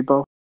spicy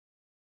meatball?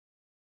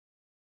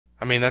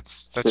 I mean,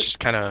 that's just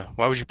kind of...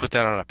 Why would you put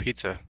that on a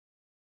pizza?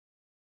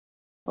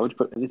 Why would you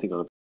put anything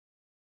on it?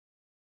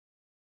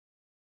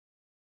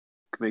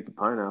 You could make a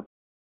pineapple.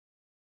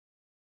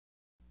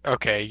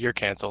 Okay, you're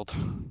canceled.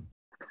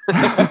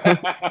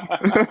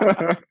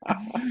 I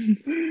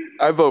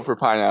vote for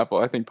pineapple.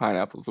 I think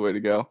pineapple's the way to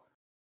go.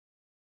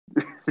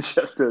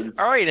 Justin.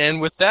 All right, and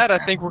with that, I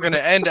think we're going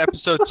to end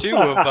episode 2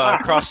 of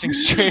Crossing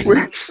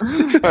Streams.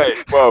 Hey,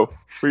 whoa.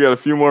 We got a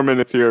few more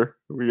minutes here.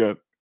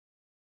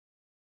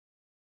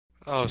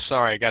 Oh,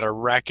 sorry. I got to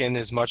rack in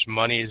as much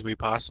money as we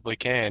possibly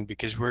can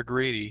because we're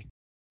greedy.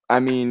 I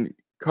mean,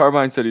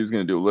 Carbine said he was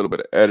going to do a little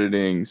bit of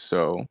editing,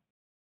 so...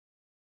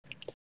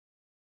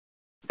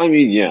 I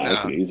mean, yeah, Nah.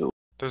 I can easily.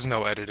 There's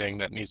no editing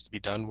that needs to be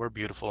done. We're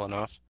beautiful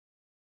enough.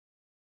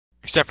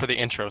 Except for the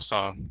intro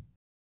song.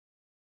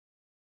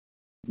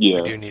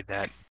 Yeah. We do need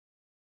that.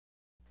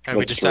 Have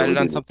we That's true, decided we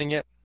on do. something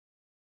yet?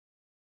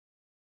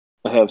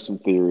 I have some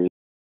theories,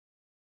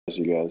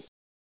 you guys.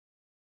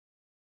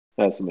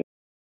 I have some.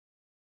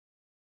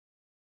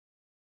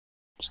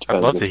 Just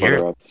I'd love depends to if hear whether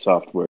it. I have the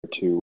software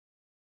to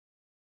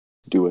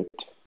do it.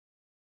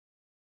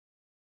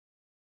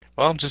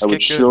 Well, just I get would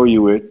good. show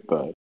you it,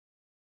 but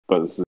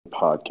this is a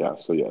podcast,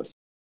 so yes.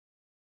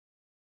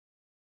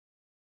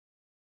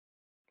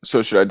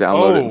 So should I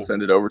download it Oh. and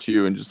send it over to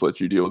you and just let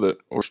you deal with it?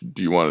 Or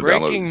do you want to download it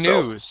Breaking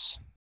yourself? news.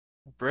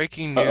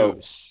 Breaking Uh-oh.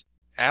 news.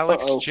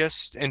 Alex Uh-oh.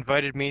 just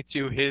invited me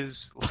to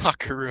his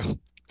locker room.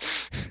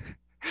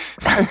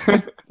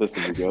 This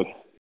will be good.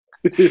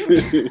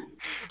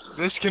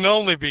 This can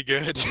only be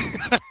good.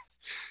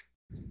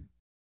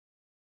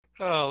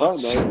 Oh, Oh,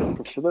 let's no,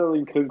 the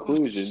thrilling let's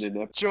conclusion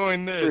in episode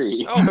join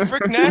this. 3. Oh,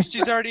 Frick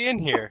Nasty's already in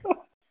here.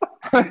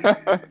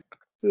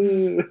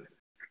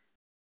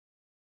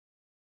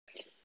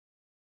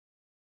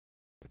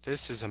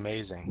 This is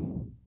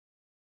amazing.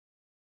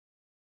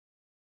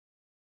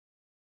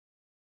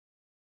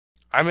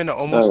 I'm in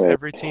almost Alright.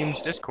 every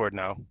team's Discord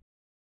now.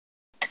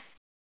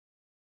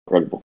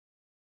 Incredible.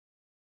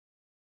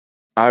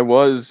 I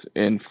was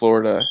in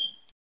Florida.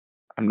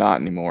 I'm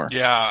not anymore.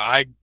 Yeah,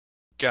 I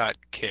got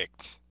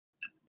kicked.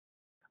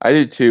 I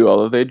did too,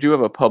 although they do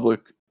have a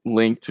public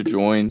link to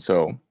join,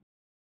 so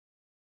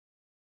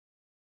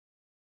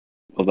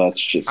Well,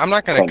 that's just. I'm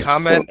not going kind to of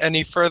comment silly.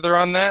 any further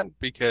on that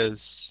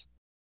because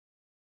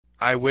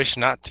I wish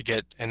not to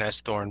get an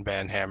S. Thorn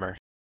banhammer.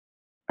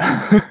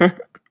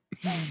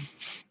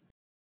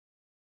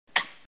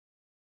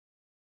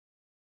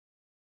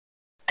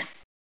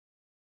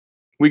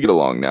 we get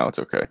along now. It's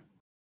okay.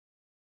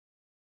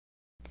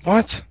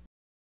 What?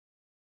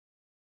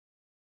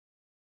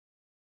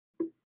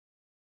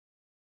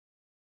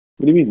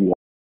 What do you mean?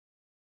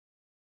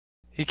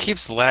 He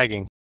keeps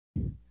lagging.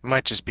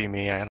 Might just be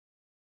me.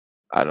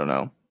 I don't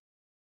know.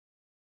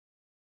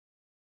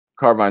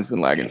 Carbine's been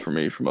lagging for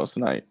me for most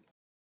of the night.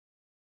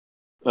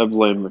 I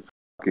blame the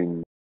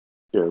fucking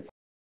here.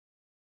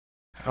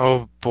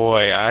 Oh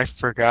boy, I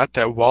forgot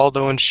that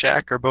Waldo and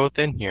Shaq are both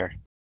in here.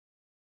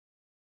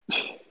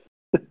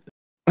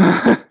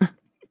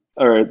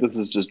 All right, this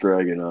is just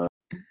dragging on.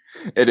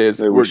 It is.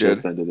 Maybe We're we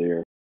should good. end it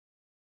here.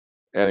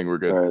 I think we're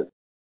good. All right.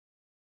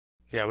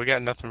 Yeah, we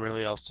got nothing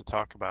really else to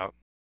talk about.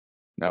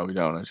 No, we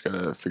don't. I just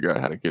gotta figure out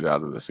how to get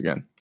out of this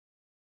again.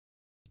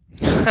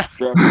 Draft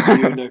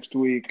review next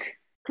week.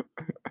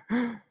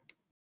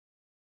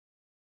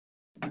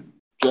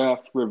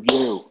 Draft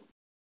review.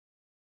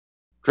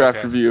 Draft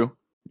Okay. review.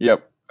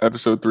 Yep.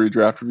 Episode 3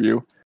 draft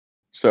review.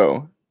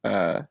 So,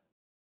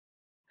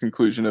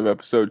 conclusion of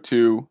episode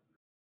 2.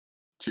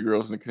 2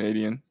 girls and a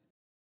Canadian.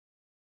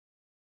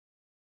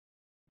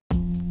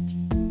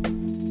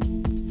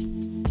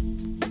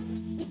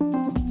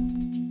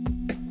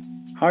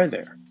 Hi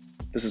there.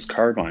 This is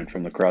Carbine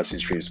from the Crossing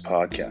Streams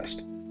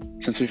podcast.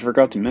 Since we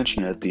forgot to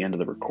mention it at the end of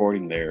the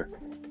recording there,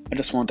 I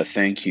just want to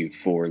thank you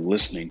for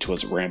listening to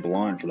us ramble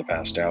on for the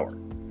past hour.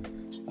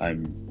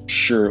 I'm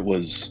sure it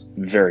was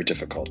very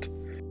difficult.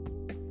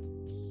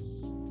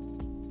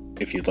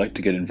 If you'd like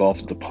to get involved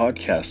with the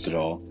podcast at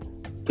all,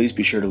 please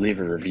be sure to leave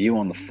a review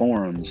on the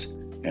forums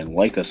and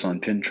like us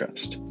on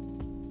Pinterest.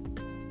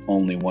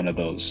 Only one of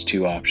those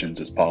two options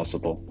is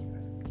possible.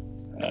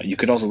 You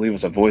could also leave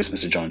us a voice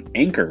message on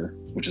Anchor,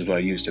 which is what I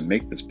use to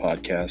make this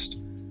podcast,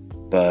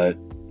 but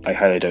I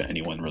highly doubt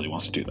anyone really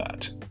wants to do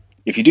that.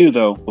 If you do,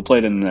 though, we'll play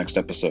it in the next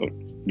episode.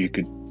 You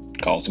could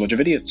call us a bunch of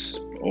idiots,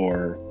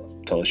 or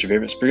tell us your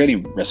favorite spaghetti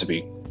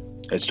recipe.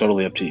 It's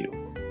totally up to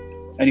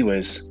you.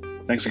 Anyways,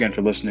 thanks again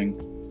for listening,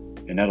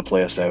 and now to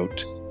play us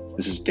out,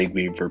 this is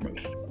Digby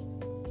Vermouth.